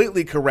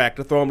completely correct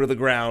to throw him to the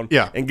ground,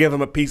 and give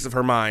him a piece of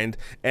her mind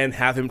and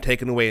have him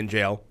taken away in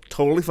jail.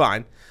 Totally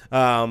fine.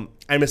 I'm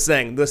just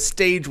saying the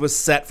stage was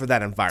set for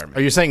that environment.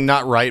 Are you saying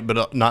not right,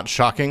 but not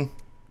shocking?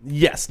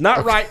 Yes,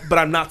 not right, but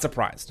I'm not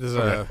surprised. This is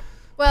a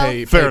Well,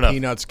 pay Fair enough.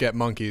 peanuts, get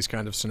monkeys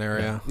kind of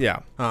scenario. Yeah.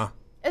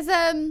 as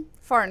a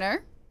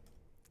foreigner,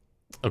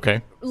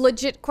 Okay.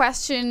 legit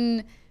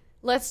question.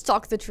 Let's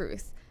talk the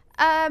truth.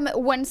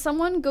 When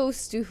someone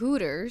goes to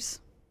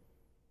Hooters,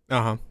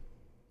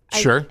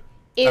 Sure.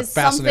 is something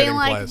fascinating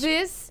like place.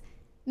 this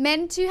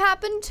meant to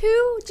happen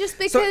too? Just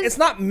because So it's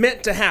not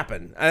meant to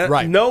happen.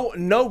 Right.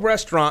 No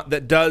restaurant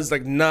that does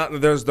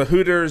there's the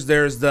Hooters,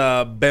 there's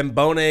the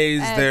Bambones,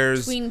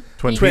 there's Twin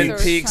Twin or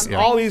Peaks, something.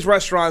 all these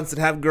restaurants that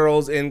have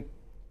girls in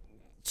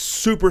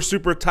super,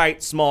 super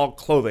tight, small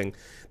clothing.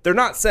 They're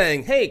not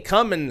saying, hey,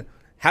 come and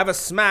have a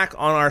smack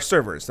on our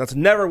servers. That's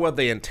never what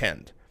they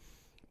intend.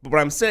 But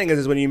what I'm saying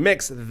is when you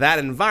mix that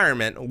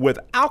environment with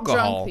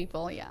alcohol, drunk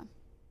people, yeah.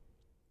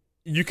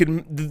 you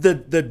can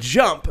the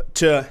jump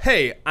to,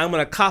 hey, I'm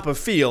gonna cop a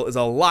feel is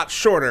a lot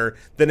shorter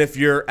than if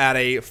you're at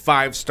a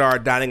 5-star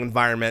dining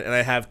environment and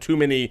I have too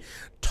many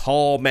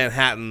tall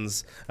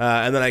Manhattans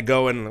and then I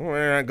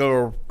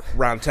go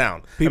around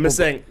town. I'm just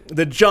saying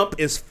the jump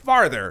is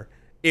farther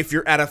if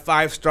you're at a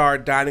 5-star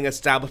dining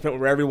establishment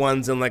where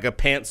everyone's in like a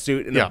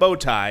pantsuit and a bow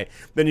tie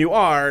than you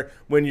are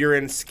when you're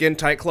in skin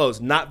tight clothes.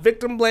 Not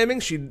victim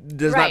blaming. She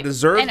does Right. not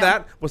deserve I know.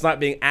 that. Was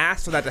not being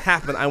asked for that to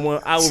happen. I will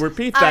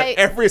repeat that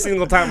every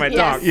single time I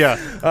talk. Yes.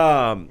 But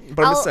I'm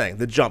just saying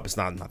the jump is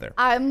not there.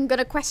 I'm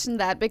gonna question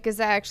that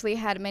because I actually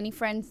had many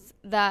friends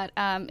that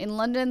in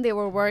London they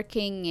were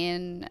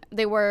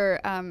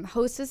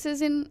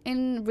hostesses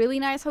in really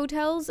nice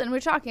hotels, and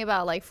we're talking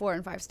about like 4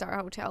 and 5-star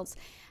hotels,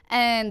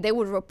 and they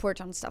would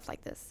report on stuff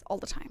like this all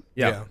the time.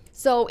 Yeah.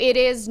 So it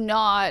is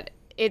not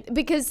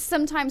because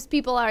sometimes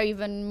people are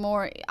even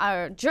more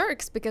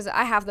jerks because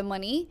I have the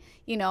money,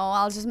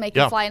 I'll just make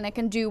a flight and I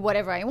can do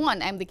whatever I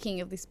want. I'm the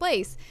king of this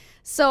place.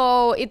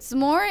 So it's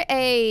more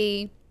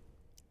a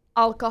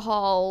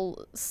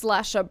alcohol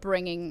 /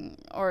 upbringing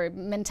or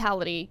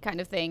mentality kind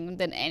of thing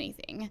than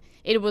anything.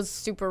 It was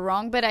super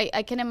wrong, but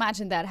I can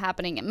imagine that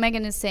happening.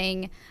 Megan is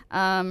saying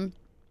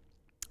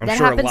that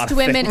sure a happens lot to of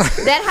women.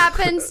 things. That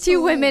happens to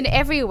women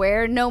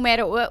everywhere, no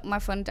matter what. My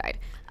phone died.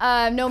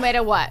 No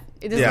matter what,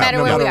 it doesn't matter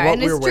no where we matter are, what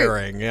and it's we're true.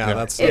 wearing.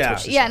 That's It's- what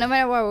she yeah, said. no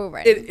matter what we're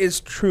wearing. It is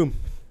true,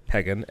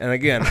 Megan. And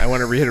again, I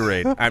want to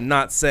reiterate, I'm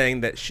not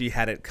saying that she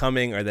had it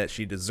coming or that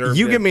she deserved it.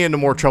 You get me into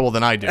more trouble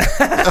than I do.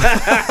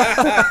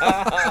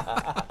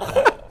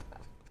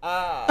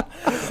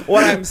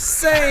 What I'm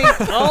saying,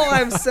 all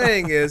I'm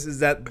saying is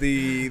that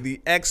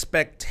the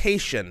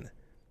expectation,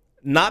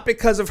 not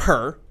because of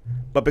her,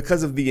 but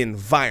because of the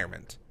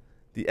environment.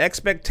 The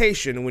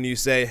expectation when you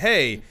say,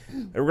 hey,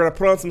 we're going to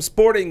put on some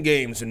sporting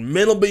games and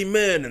men will be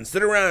men and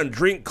sit around and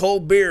drink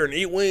cold beer and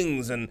eat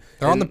wings. And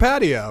They're on the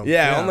patio.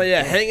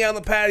 hang out on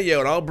the patio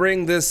and I'll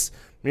bring this,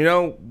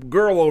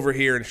 girl over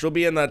here and she'll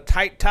be in a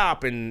tight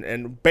top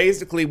and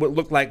basically what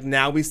looked like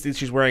now we see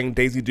she's wearing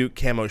Daisy Duke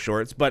camo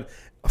shorts. But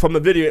from the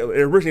video,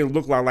 it originally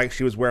looked like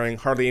she was wearing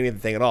hardly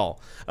anything at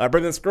all.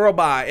 Bring this girl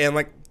by and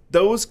like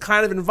those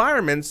kind of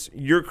environments,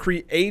 you're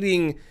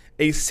creating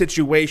a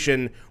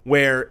situation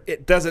where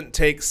it doesn't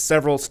take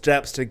several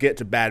steps to get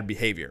to bad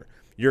behavior.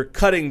 You're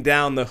cutting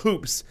down the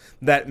hoops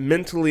that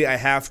mentally I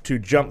have to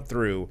jump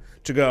through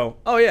to go,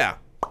 oh yeah.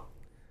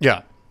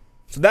 Yeah.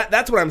 So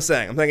that's what I'm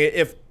saying. I'm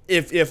thinking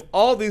if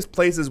all these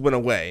places went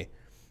away,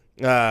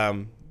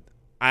 my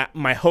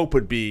hope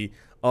would be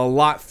a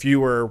lot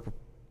fewer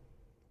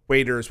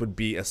waiters would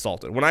be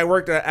assaulted. When I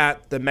worked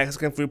at the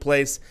Mexican food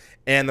place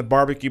and the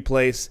barbecue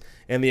place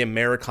and the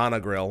Americana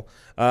Grill,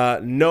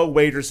 no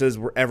waitresses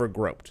were ever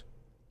groped.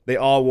 They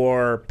all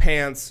wore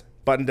pants,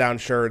 button-down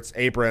shirts,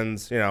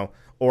 aprons,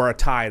 or a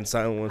tie in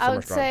some I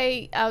would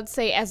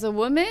say as a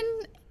woman,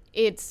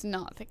 it's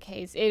not the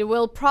case. It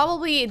will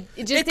probably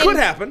it could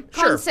happen.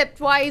 Sure.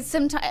 Concept-wise,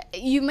 sometimes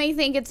you may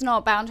think it's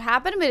not bound to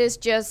happen, but it's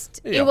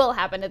just it will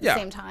happen at the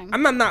same time.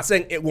 I'm not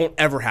saying it won't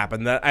ever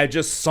happen. That I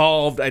just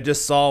solved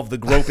the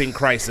groping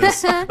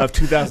crisis of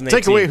 2018.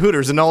 Take away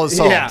Hooters and all is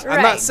solved. Yeah,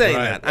 I'm not saying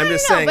that. I'm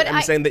just saying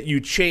but saying that you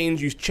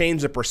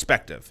change the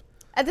perspective.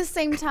 At the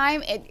same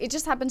time, it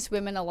just happens to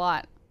women a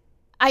lot.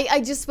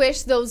 I just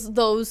wish those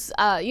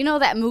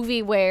that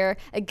movie where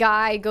a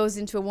guy goes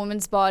into a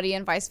woman's body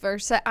and vice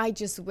versa. I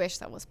just wish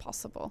that was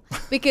possible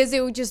because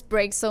it would just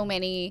break so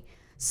many.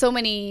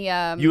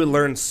 You would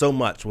learn so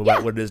much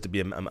about what it is to be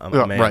a man.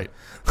 Right.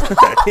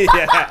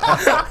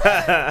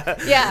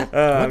 Yeah.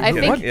 I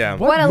think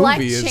what a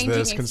movie is life-changing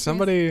this? Can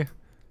somebody?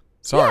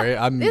 Sorry,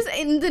 I'm This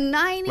in the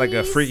 90s. Like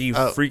a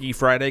Freaky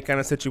Friday kind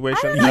of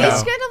situation. I don't know.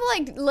 It's kind of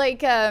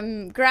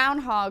like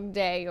Groundhog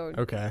Day or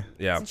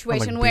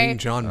situation like where being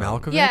John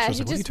Malkovich. Yeah, I was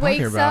he like, what are you just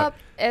talking wakes about? up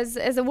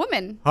as a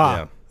woman.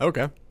 Ah,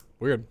 okay,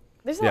 weird.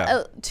 There's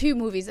Yeah. two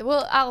movies.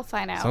 Well, I'll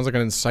find out. Sounds like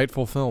an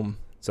insightful film.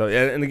 So,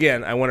 and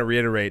again, I want to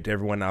reiterate to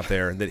everyone out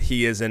there that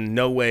he is in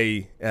no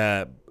way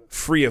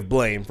free of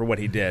blame for what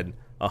he did.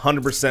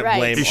 100% Right.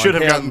 blame. He should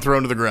on have him. gotten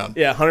thrown to the ground.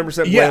 Yeah,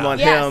 100% blame Yeah. on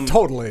Yes. him.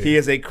 Totally. He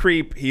is a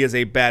creep. He is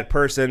a bad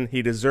person.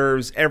 He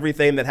deserves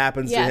everything that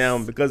happens to Yes.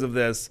 him because of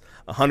this.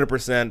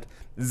 100%,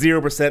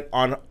 0%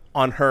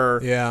 on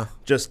her. Yeah.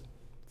 Just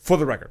for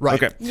the record.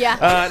 Right. Okay.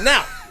 Yeah.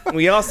 Now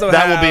we also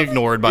That have, will be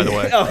ignored, by the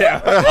way. Oh yeah,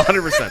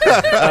 100%.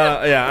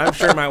 Yeah, I'm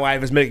sure my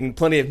wife is making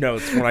plenty of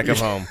notes when I come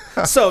home.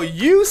 So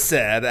you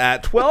said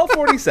at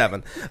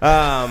 12:47.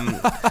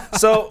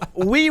 So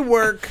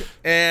WeWork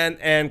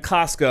and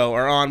Costco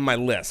are on my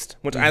list,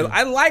 which I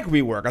like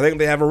WeWork. I think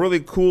they have a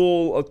really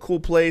cool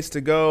place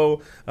to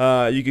go.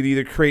 You could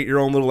either create your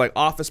own little like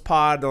office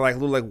pod or like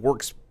little like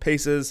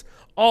workspaces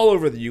all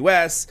over the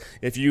U.S.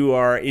 If you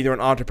are either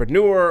an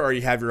entrepreneur or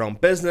you have your own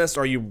business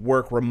or you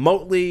work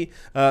remotely,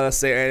 let's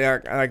say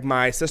like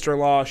my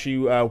sister-in-law, she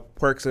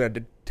works in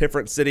a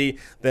different city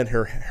than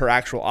her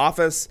actual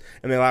office,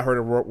 and they allow her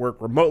to work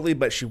remotely,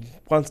 but she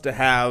wants to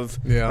have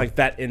like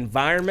that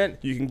environment.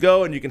 You can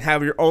go and you can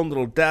have your own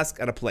little desk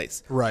at a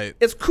place. Right.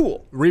 It's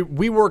cool.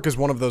 WeWork is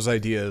one of those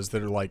ideas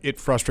that are like, it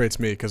frustrates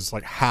me because it's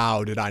like,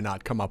 how did I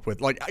not come up with,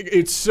 like,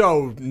 it's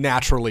so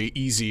naturally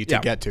easy to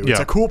get to.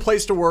 It's a cool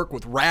place to work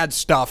with rad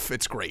stuff.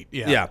 It's great.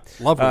 Yeah.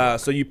 Love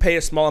WeWork. So you pay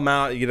a small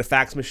amount, you get a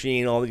fax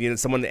machine, you get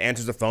someone that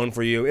answers the phone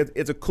for you.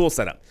 It's a cool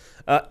setup.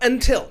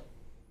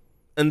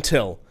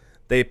 Until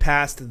they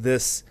passed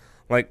this,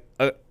 like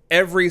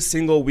every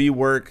single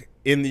WeWork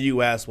in the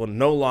U.S. will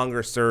no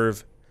longer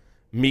serve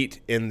meat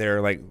in their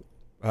like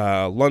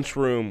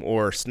lunchroom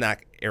or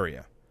snack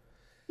area.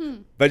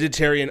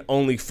 Vegetarian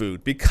only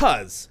food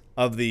because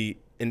of the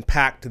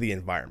impact to the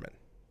environment.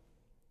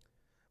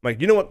 Like,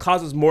 you know what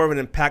causes more of an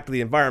impact to the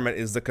environment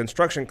is the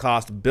construction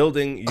cost of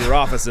building your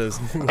offices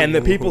and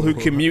the people who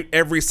commute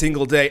every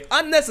single day,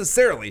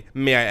 unnecessarily,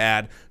 may I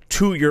add,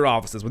 to your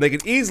offices, when they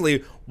could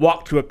easily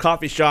walk to a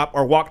coffee shop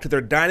or walk to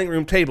their dining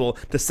room table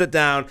to sit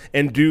down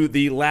and do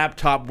the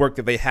laptop work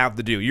that they have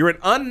to do. You're an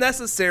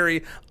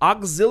unnecessary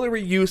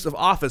auxiliary use of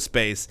office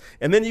space,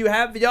 and then you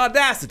have the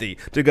audacity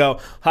to go,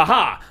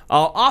 haha,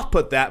 I'll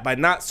off-put that by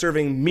not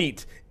serving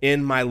meat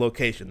in my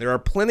location. There are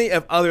plenty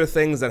of other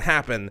things that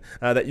happen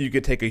that you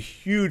could take a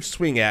huge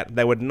swing at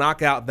that would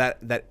knock out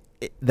that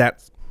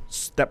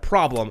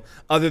problem,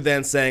 other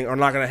than saying we're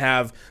not going to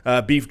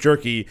have beef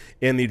jerky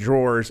in the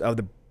drawers of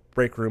the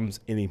break rooms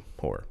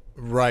anymore.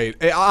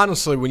 Right.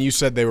 Honestly, when you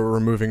said they were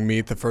removing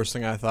meat, the first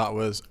thing I thought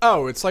was,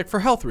 oh, it's like for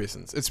health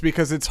reasons. It's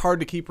because it's hard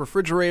to keep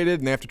refrigerated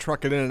and they have to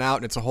truck it in and out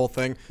and it's a whole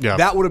thing. Yeah.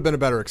 That would have been a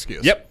better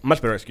excuse. Yep,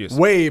 much better excuse.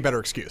 Way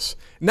better excuse.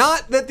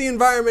 Not that the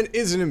environment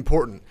isn't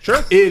important.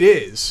 Sure. It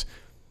is.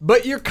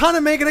 But you're kind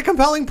of making a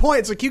compelling point.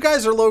 It's like you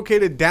guys are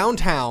located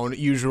downtown,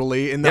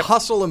 usually, in the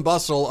hustle and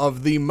bustle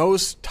of the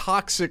most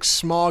toxic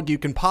smog you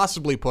can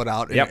possibly put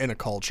out in a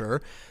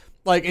culture.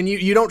 Like, and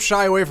you don't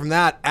shy away from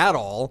that at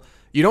all.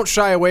 You don't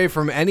shy away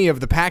from any of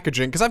the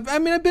packaging. Because, I've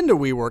been to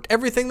WeWork.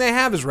 Everything they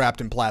have is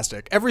wrapped in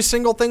plastic. Every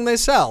single thing they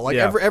sell. Like,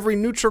 every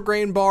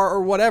Nutri-Grain bar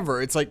or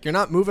whatever. It's like, you're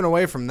not moving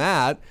away from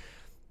that.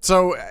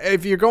 So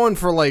if you're going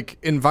for like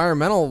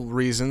environmental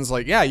reasons,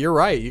 like, yeah, you're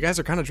right. You guys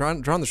are kind of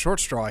drawing the short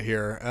straw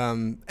here.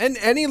 And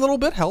any little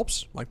bit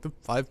helps, like the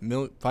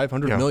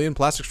 500 million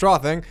plastic straw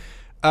thing.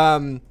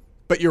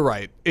 But you're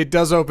right. It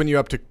does open you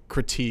up to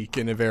critique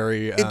in a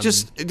very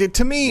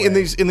to me way.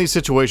 in these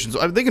situations,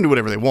 they can do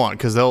whatever they want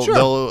because they'll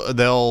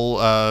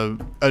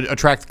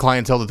attract the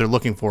clientele that they're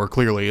looking for.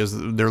 Clearly, is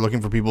they're looking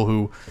for people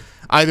who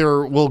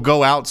either will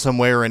go out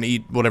somewhere and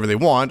eat whatever they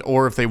want,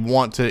 or if they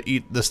want to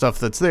eat the stuff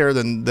that's there,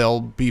 then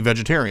they'll be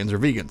vegetarians or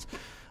vegans.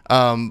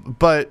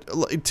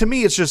 But to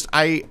me, it's just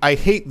I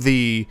hate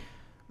the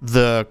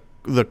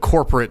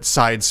corporate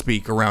side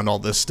speak around all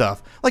this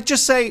stuff. Like,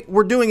 just say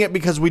we're doing it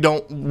because we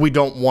don't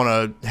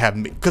want to have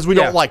meat because we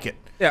don't like it.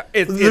 Yeah,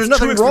 there's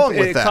nothing wrong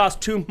with that. It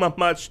costs too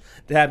much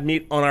to have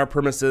meat on our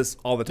premises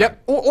all the time.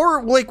 Yep.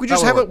 Or like we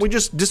just we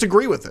just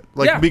disagree with it.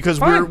 Like because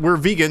fine. we're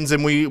vegans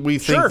and we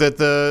think that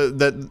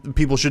that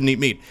people shouldn't eat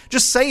meat.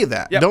 Just say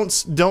that. Yep.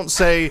 Don't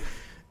say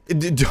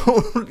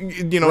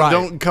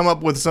don't come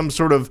up with some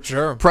sort of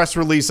press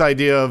release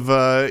idea of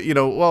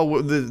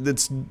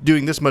that's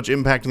doing this much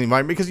impact on the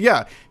environment, because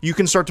you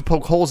can start to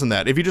poke holes in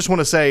that. If you just want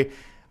to say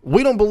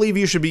we don't believe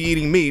you should be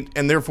eating meat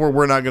and therefore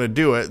we're not going to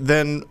do it,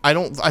 then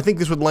I think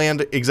this would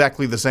land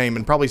exactly the same,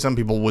 and probably some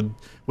people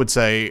would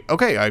say,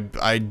 okay,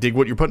 I dig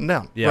what you're putting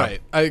down. Yeah.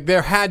 Right.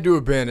 There had to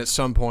have been at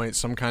some point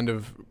some kind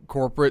of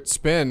corporate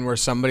spin where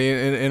somebody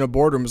in a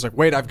boardroom was like,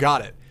 wait, I've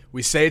got it.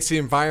 We say it's the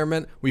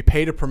environment. We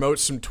pay to promote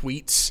some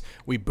tweets.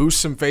 We boost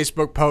some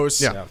Facebook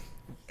posts. Yeah.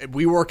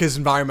 WeWork is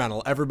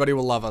environmental. Everybody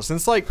will love us. And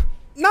it's like,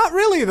 not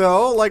really,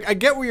 though. Like, I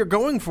get what you're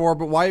going for,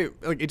 but why?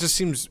 Like, it just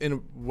seems in a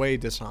way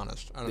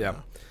dishonest. I don't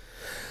know.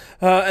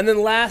 And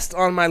then last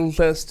on my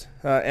list,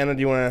 Anna, do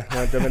you want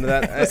to jump into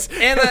that?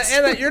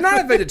 Anna, you're not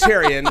a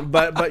vegetarian,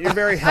 but you're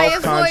very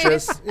health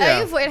conscious.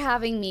 I avoid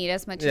having meat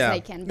as much as I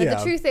can. But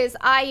the truth is,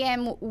 I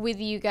am with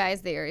you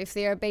guys there. If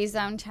they are based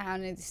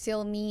downtown, it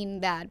still mean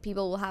that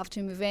people will have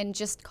to move in.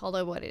 Just call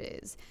it what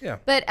it is. Yeah.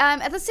 But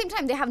at the same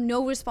time, they have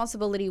no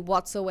responsibility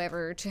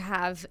whatsoever to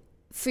have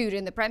food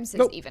in the premises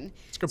even.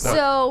 That's a good point.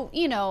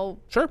 So,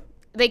 sure,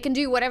 they can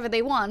do whatever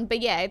they want. But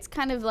yeah, it's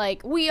kind of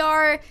like we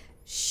are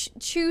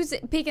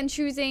picking and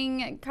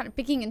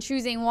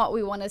choosing what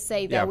we want to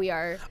say that we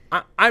are.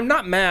 I'm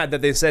not mad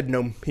that they said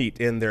no meat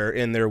in their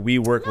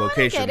WeWork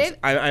locations. I get it.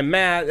 I'm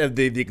mad at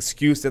the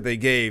excuse that they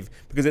gave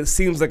because it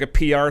seems like a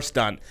PR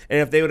stunt. And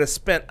if they would have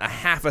spent a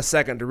half a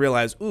second to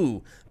realize,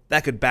 ooh,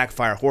 that could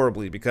backfire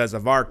horribly because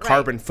of our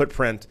carbon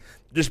footprint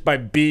just by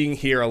being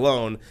here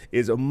alone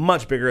is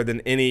much bigger than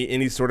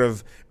any sort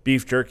of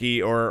beef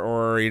jerky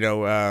or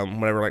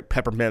whatever, like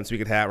peppermints we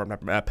could have or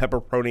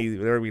pepperoni,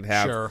 whatever we could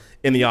have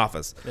in the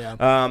office.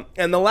 Yeah.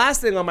 And the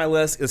last thing on my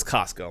list is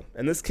Costco.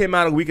 And this came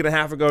out a week and a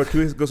half ago, 2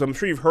 weeks ago, so I'm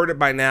sure you've heard it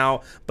by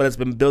now, but it's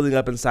been building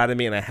up inside of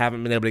me and I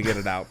haven't been able to get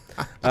it out.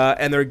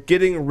 And they're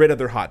getting rid of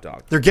their hot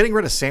dog. They're getting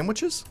rid of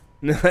sandwiches?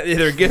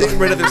 They're getting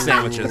rid of their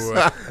sandwiches.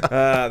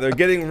 They're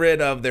getting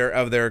rid of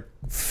their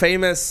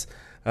famous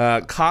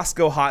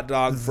Costco hot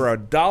dog for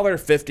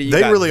 $1.50.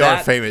 They really are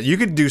famous. You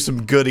could do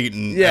some good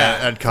eating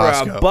at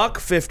Costco. For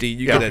 $1.50,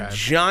 you get a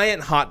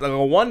giant hot dog,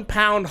 a 1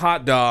 pound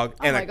hot dog,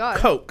 and a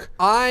Coke.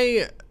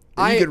 You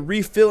could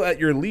refill at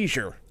your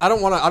leisure. I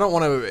don't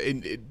want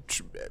to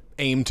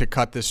aim to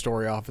cut this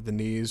story off at the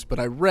knees, but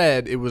I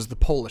read it was the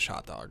Polish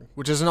hot dog,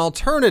 which is an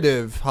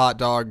alternative hot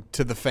dog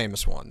to the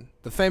famous one.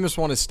 The famous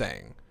one is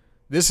staying.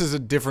 This is a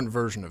different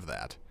version of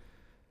that.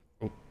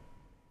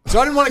 So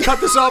I didn't want to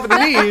cut this off at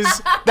the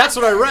knees. That's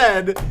what I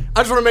read. I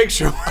just want to make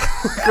sure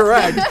we're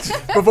correct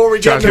before we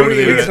get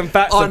into some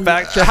fact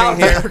checking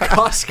here.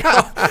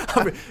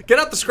 Costco. Get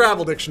out the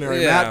Scrabble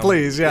dictionary, Matt,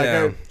 please.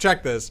 Go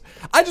check this.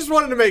 I just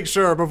wanted to make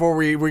sure before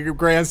we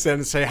grandstand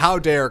and say, how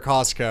dare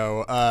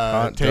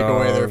Costco take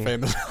away their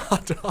famous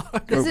hot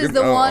dog. This is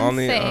the one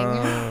thing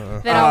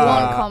that I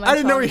won't comment on. I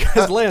didn't know you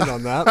guys land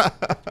on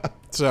that.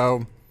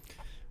 So...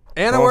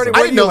 Anna, where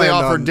I didn't know they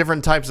offered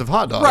different types of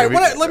hot dogs. Right.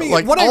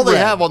 All they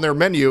have on their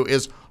menu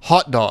is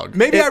hot dog.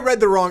 Maybe I read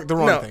the wrong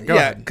thing. Go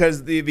ahead.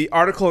 Because the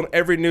article in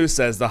every news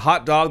says the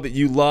hot dog that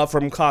you love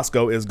from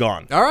Costco is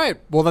gone. All right.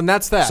 Well, then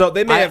that's that. So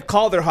they may have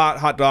called their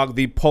hot dog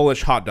the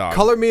Polish hot dog.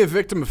 Color me a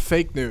victim of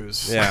fake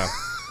news. Yeah.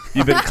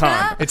 You've been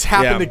conned. It's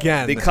happened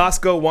again. The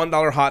Costco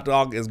 $1 hot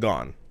dog is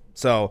gone.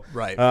 So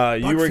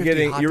you were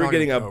getting a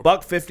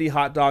 $1.50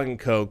 hot dog and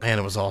Coke, and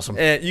it was awesome.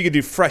 And you could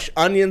do fresh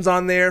onions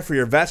on there for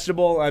your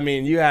vegetable. I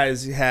mean, you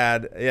guys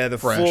had the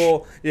fresh.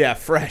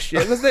 Fresh.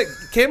 Yeah, it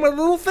came with a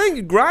little thing.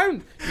 You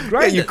grind.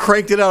 You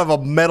cranked it out of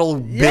a metal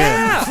bin.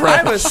 Yeah, fresh.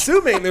 I'm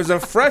assuming there's a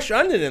fresh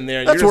onion in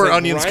there. That's where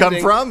onions come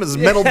from. Is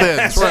metal bins.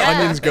 That's where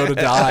onions go to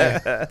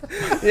die.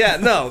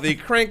 They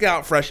crank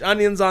out fresh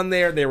onions on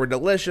there. They were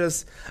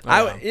delicious.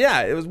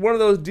 It was one of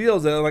those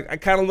deals that I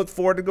kind of look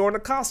forward to going to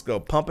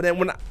Costco, pumping in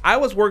when I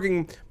was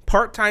working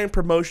part-time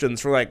promotions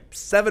for like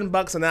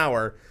 $7 an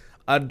hour.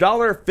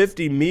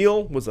 $1.50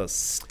 meal was a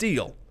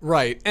steal.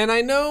 Right, and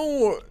I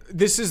know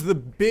this is the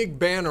big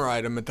banner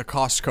item at the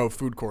Costco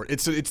food court.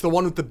 It's the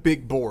one with the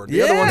big board.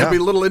 The other ones would be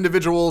little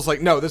individuals.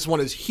 Like, no, this one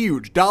is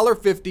huge.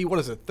 $1.50. What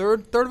is it?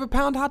 Third of a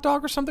pound hot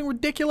dog or something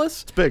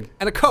ridiculous? It's big.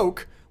 And a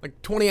Coke,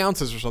 like 20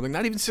 ounces or something.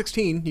 Not even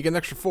 16. You get an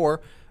extra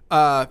 4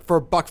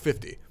 for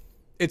 $1.50.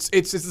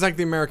 It's like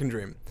the American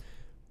dream.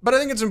 But I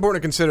think it's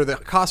important to consider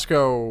that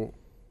Costco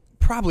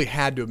probably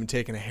had to have been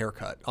taking a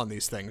haircut on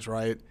these things,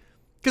 right?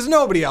 Because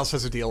nobody else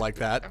has a deal like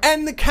that.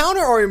 And the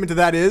counter argument to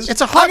that is... It's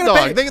a hot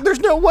dog.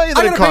 There's no way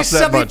that it costs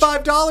that much. I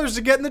got to pay $75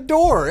 to get in the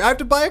door. I have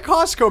to buy a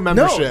Costco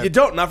membership. No, you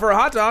don't. Not for a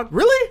hot dog.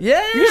 Really?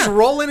 Yeah. You just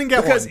roll in and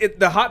get because one.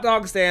 The hot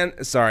dog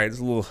stand... Sorry, it's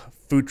a little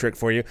food trick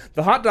for you.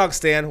 The hot dog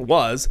stand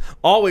was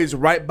always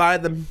right by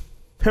the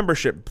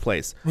membership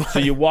place. So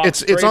you walk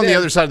It's on the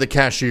other side of the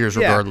cashiers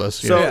regardless.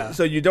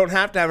 So you don't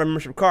have to have a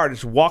membership card.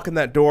 Just walk in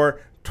that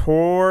door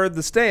toward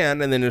the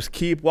stand and then just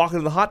keep walking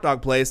to the hot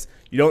dog place.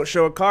 You don't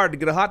show a card to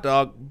get a hot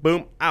dog.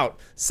 Boom, out.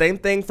 Same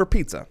thing for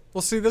pizza.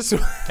 Well, see, this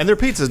and their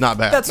pizza's not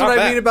bad. That's what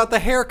I mean about the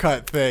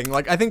haircut thing.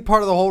 Like, I think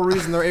part of the whole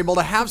reason they're able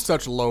to have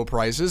such low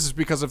prices is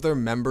because of their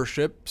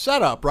membership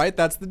setup, right?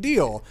 That's the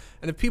deal.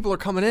 And if people are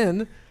coming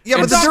in,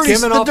 but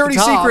the dirty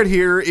secret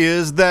here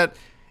is that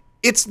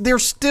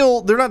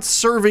they're not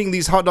serving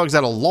these hot dogs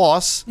at a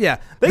loss. Yeah,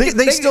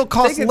 they still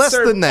cost less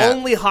than that.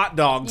 Only hot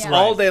dogs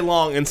all day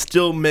long and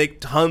still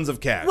make tons of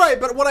cash. Right,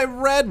 but what I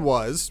read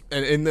was,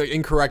 and in the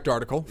incorrect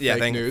article,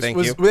 fake news, thank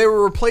was you. They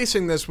were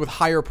replacing this with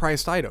higher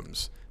priced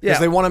items. Because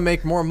they want to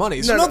make more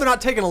money. So they're not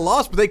taking a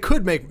loss, but they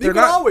could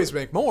always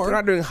make more. They're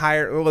not doing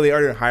they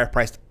are doing higher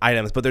priced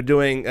items, but they're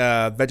doing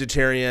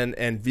vegetarian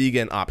and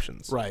vegan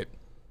options. Right.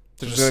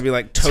 There's going to be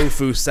like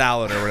tofu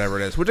salad or whatever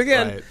it is. Which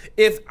again, Right.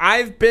 if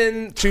I've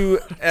been to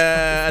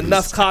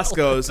enough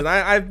Costco's, and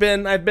I've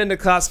been to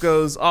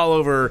Costco's all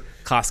over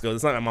Costco.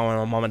 It's not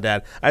my mom and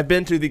dad. I've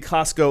been to the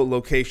Costco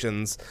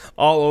locations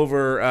all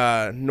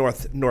over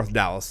North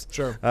Dallas.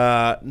 Sure.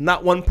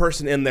 Not one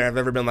person in there have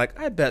ever been like,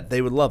 I bet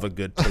they would love a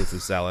good tofu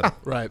salad.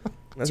 Right.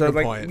 And so That's a good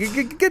like,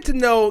 point. get to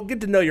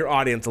know your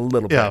audience a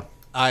little Yeah.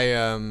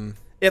 bit.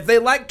 If they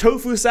like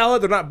tofu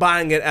salad, they're not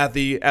buying it at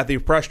the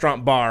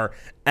restaurant bar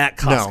at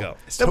Costco.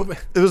 No.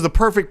 It was the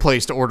perfect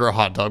place to order a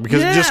hot dog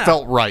because it just Yeah.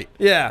 felt right.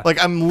 Yeah.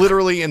 Like I'm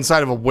literally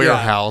inside of a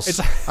warehouse.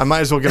 I might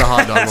as well get a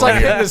hot dog. It's like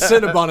hitting a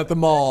Cinnabon at the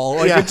mall.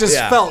 Like it just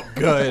felt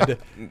good.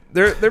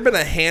 There've been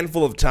a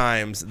handful of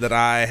times that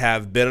I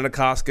have been in a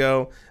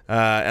Costco,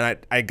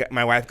 and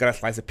my wife got a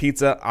slice of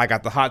pizza. I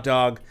got the hot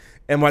dog.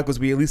 And Mike goes,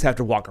 we at least have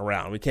to walk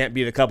around. We can't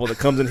be the couple that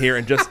comes in here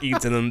and just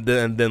eats and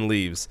then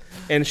leaves.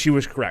 And she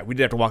was correct. We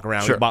did have to walk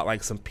around. Sure. We bought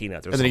like some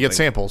peanuts or something. And then you get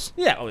samples.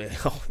 Yeah.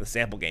 Oh, the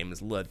sample game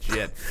is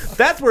legit.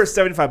 That's worth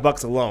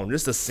 $75 alone.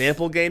 Just the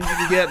sample games you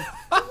can get.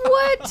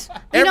 What?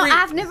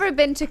 I've never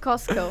been to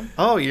Costco.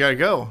 Oh, you gotta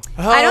go.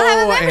 I don't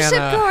have a membership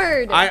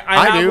card.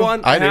 I have do.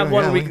 one. I I do, have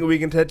one. yeah. We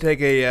can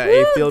take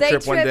a field day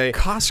trip one trip. day.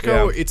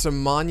 Costco, Yeah. it's a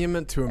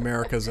monument to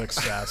America's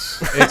excess.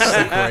 It's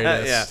the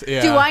greatest.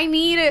 Yeah. Do I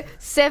need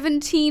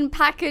 17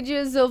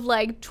 packages of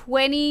like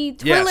 20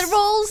 toilet Yes.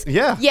 rolls?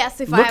 Yeah.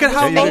 Yes, if I Look have at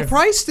how the low space.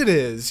 priced it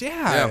is.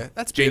 Yeah.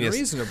 That's being Genius.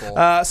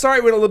 reasonable. Sorry,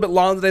 we went a little bit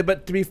long today,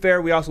 but to be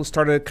fair, we also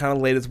started kind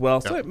of late as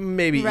well, so it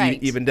maybe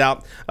Right. evened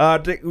out.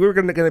 We're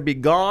going to be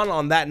gone.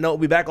 On that note, we'll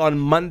be back on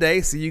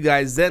Monday. See you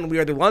guys then. We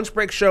are the Lunch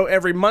Break Show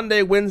every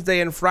Monday, Wednesday,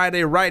 and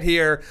Friday right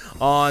here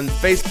on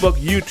Facebook,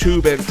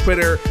 YouTube, and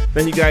Twitter.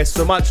 Thank you guys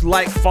so much.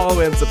 Like, follow,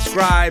 and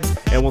subscribe,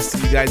 and we'll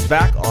see you guys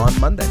back on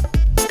Monday.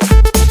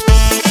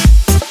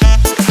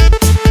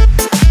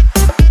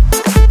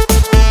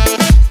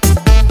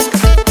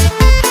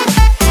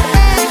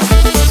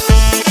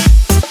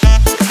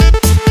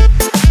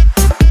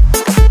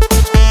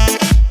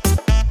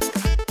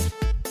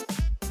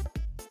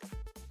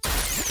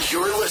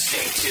 You're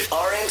listening to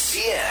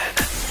RNCN,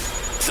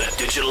 the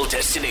digital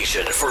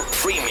destination for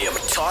premium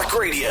talk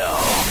radio.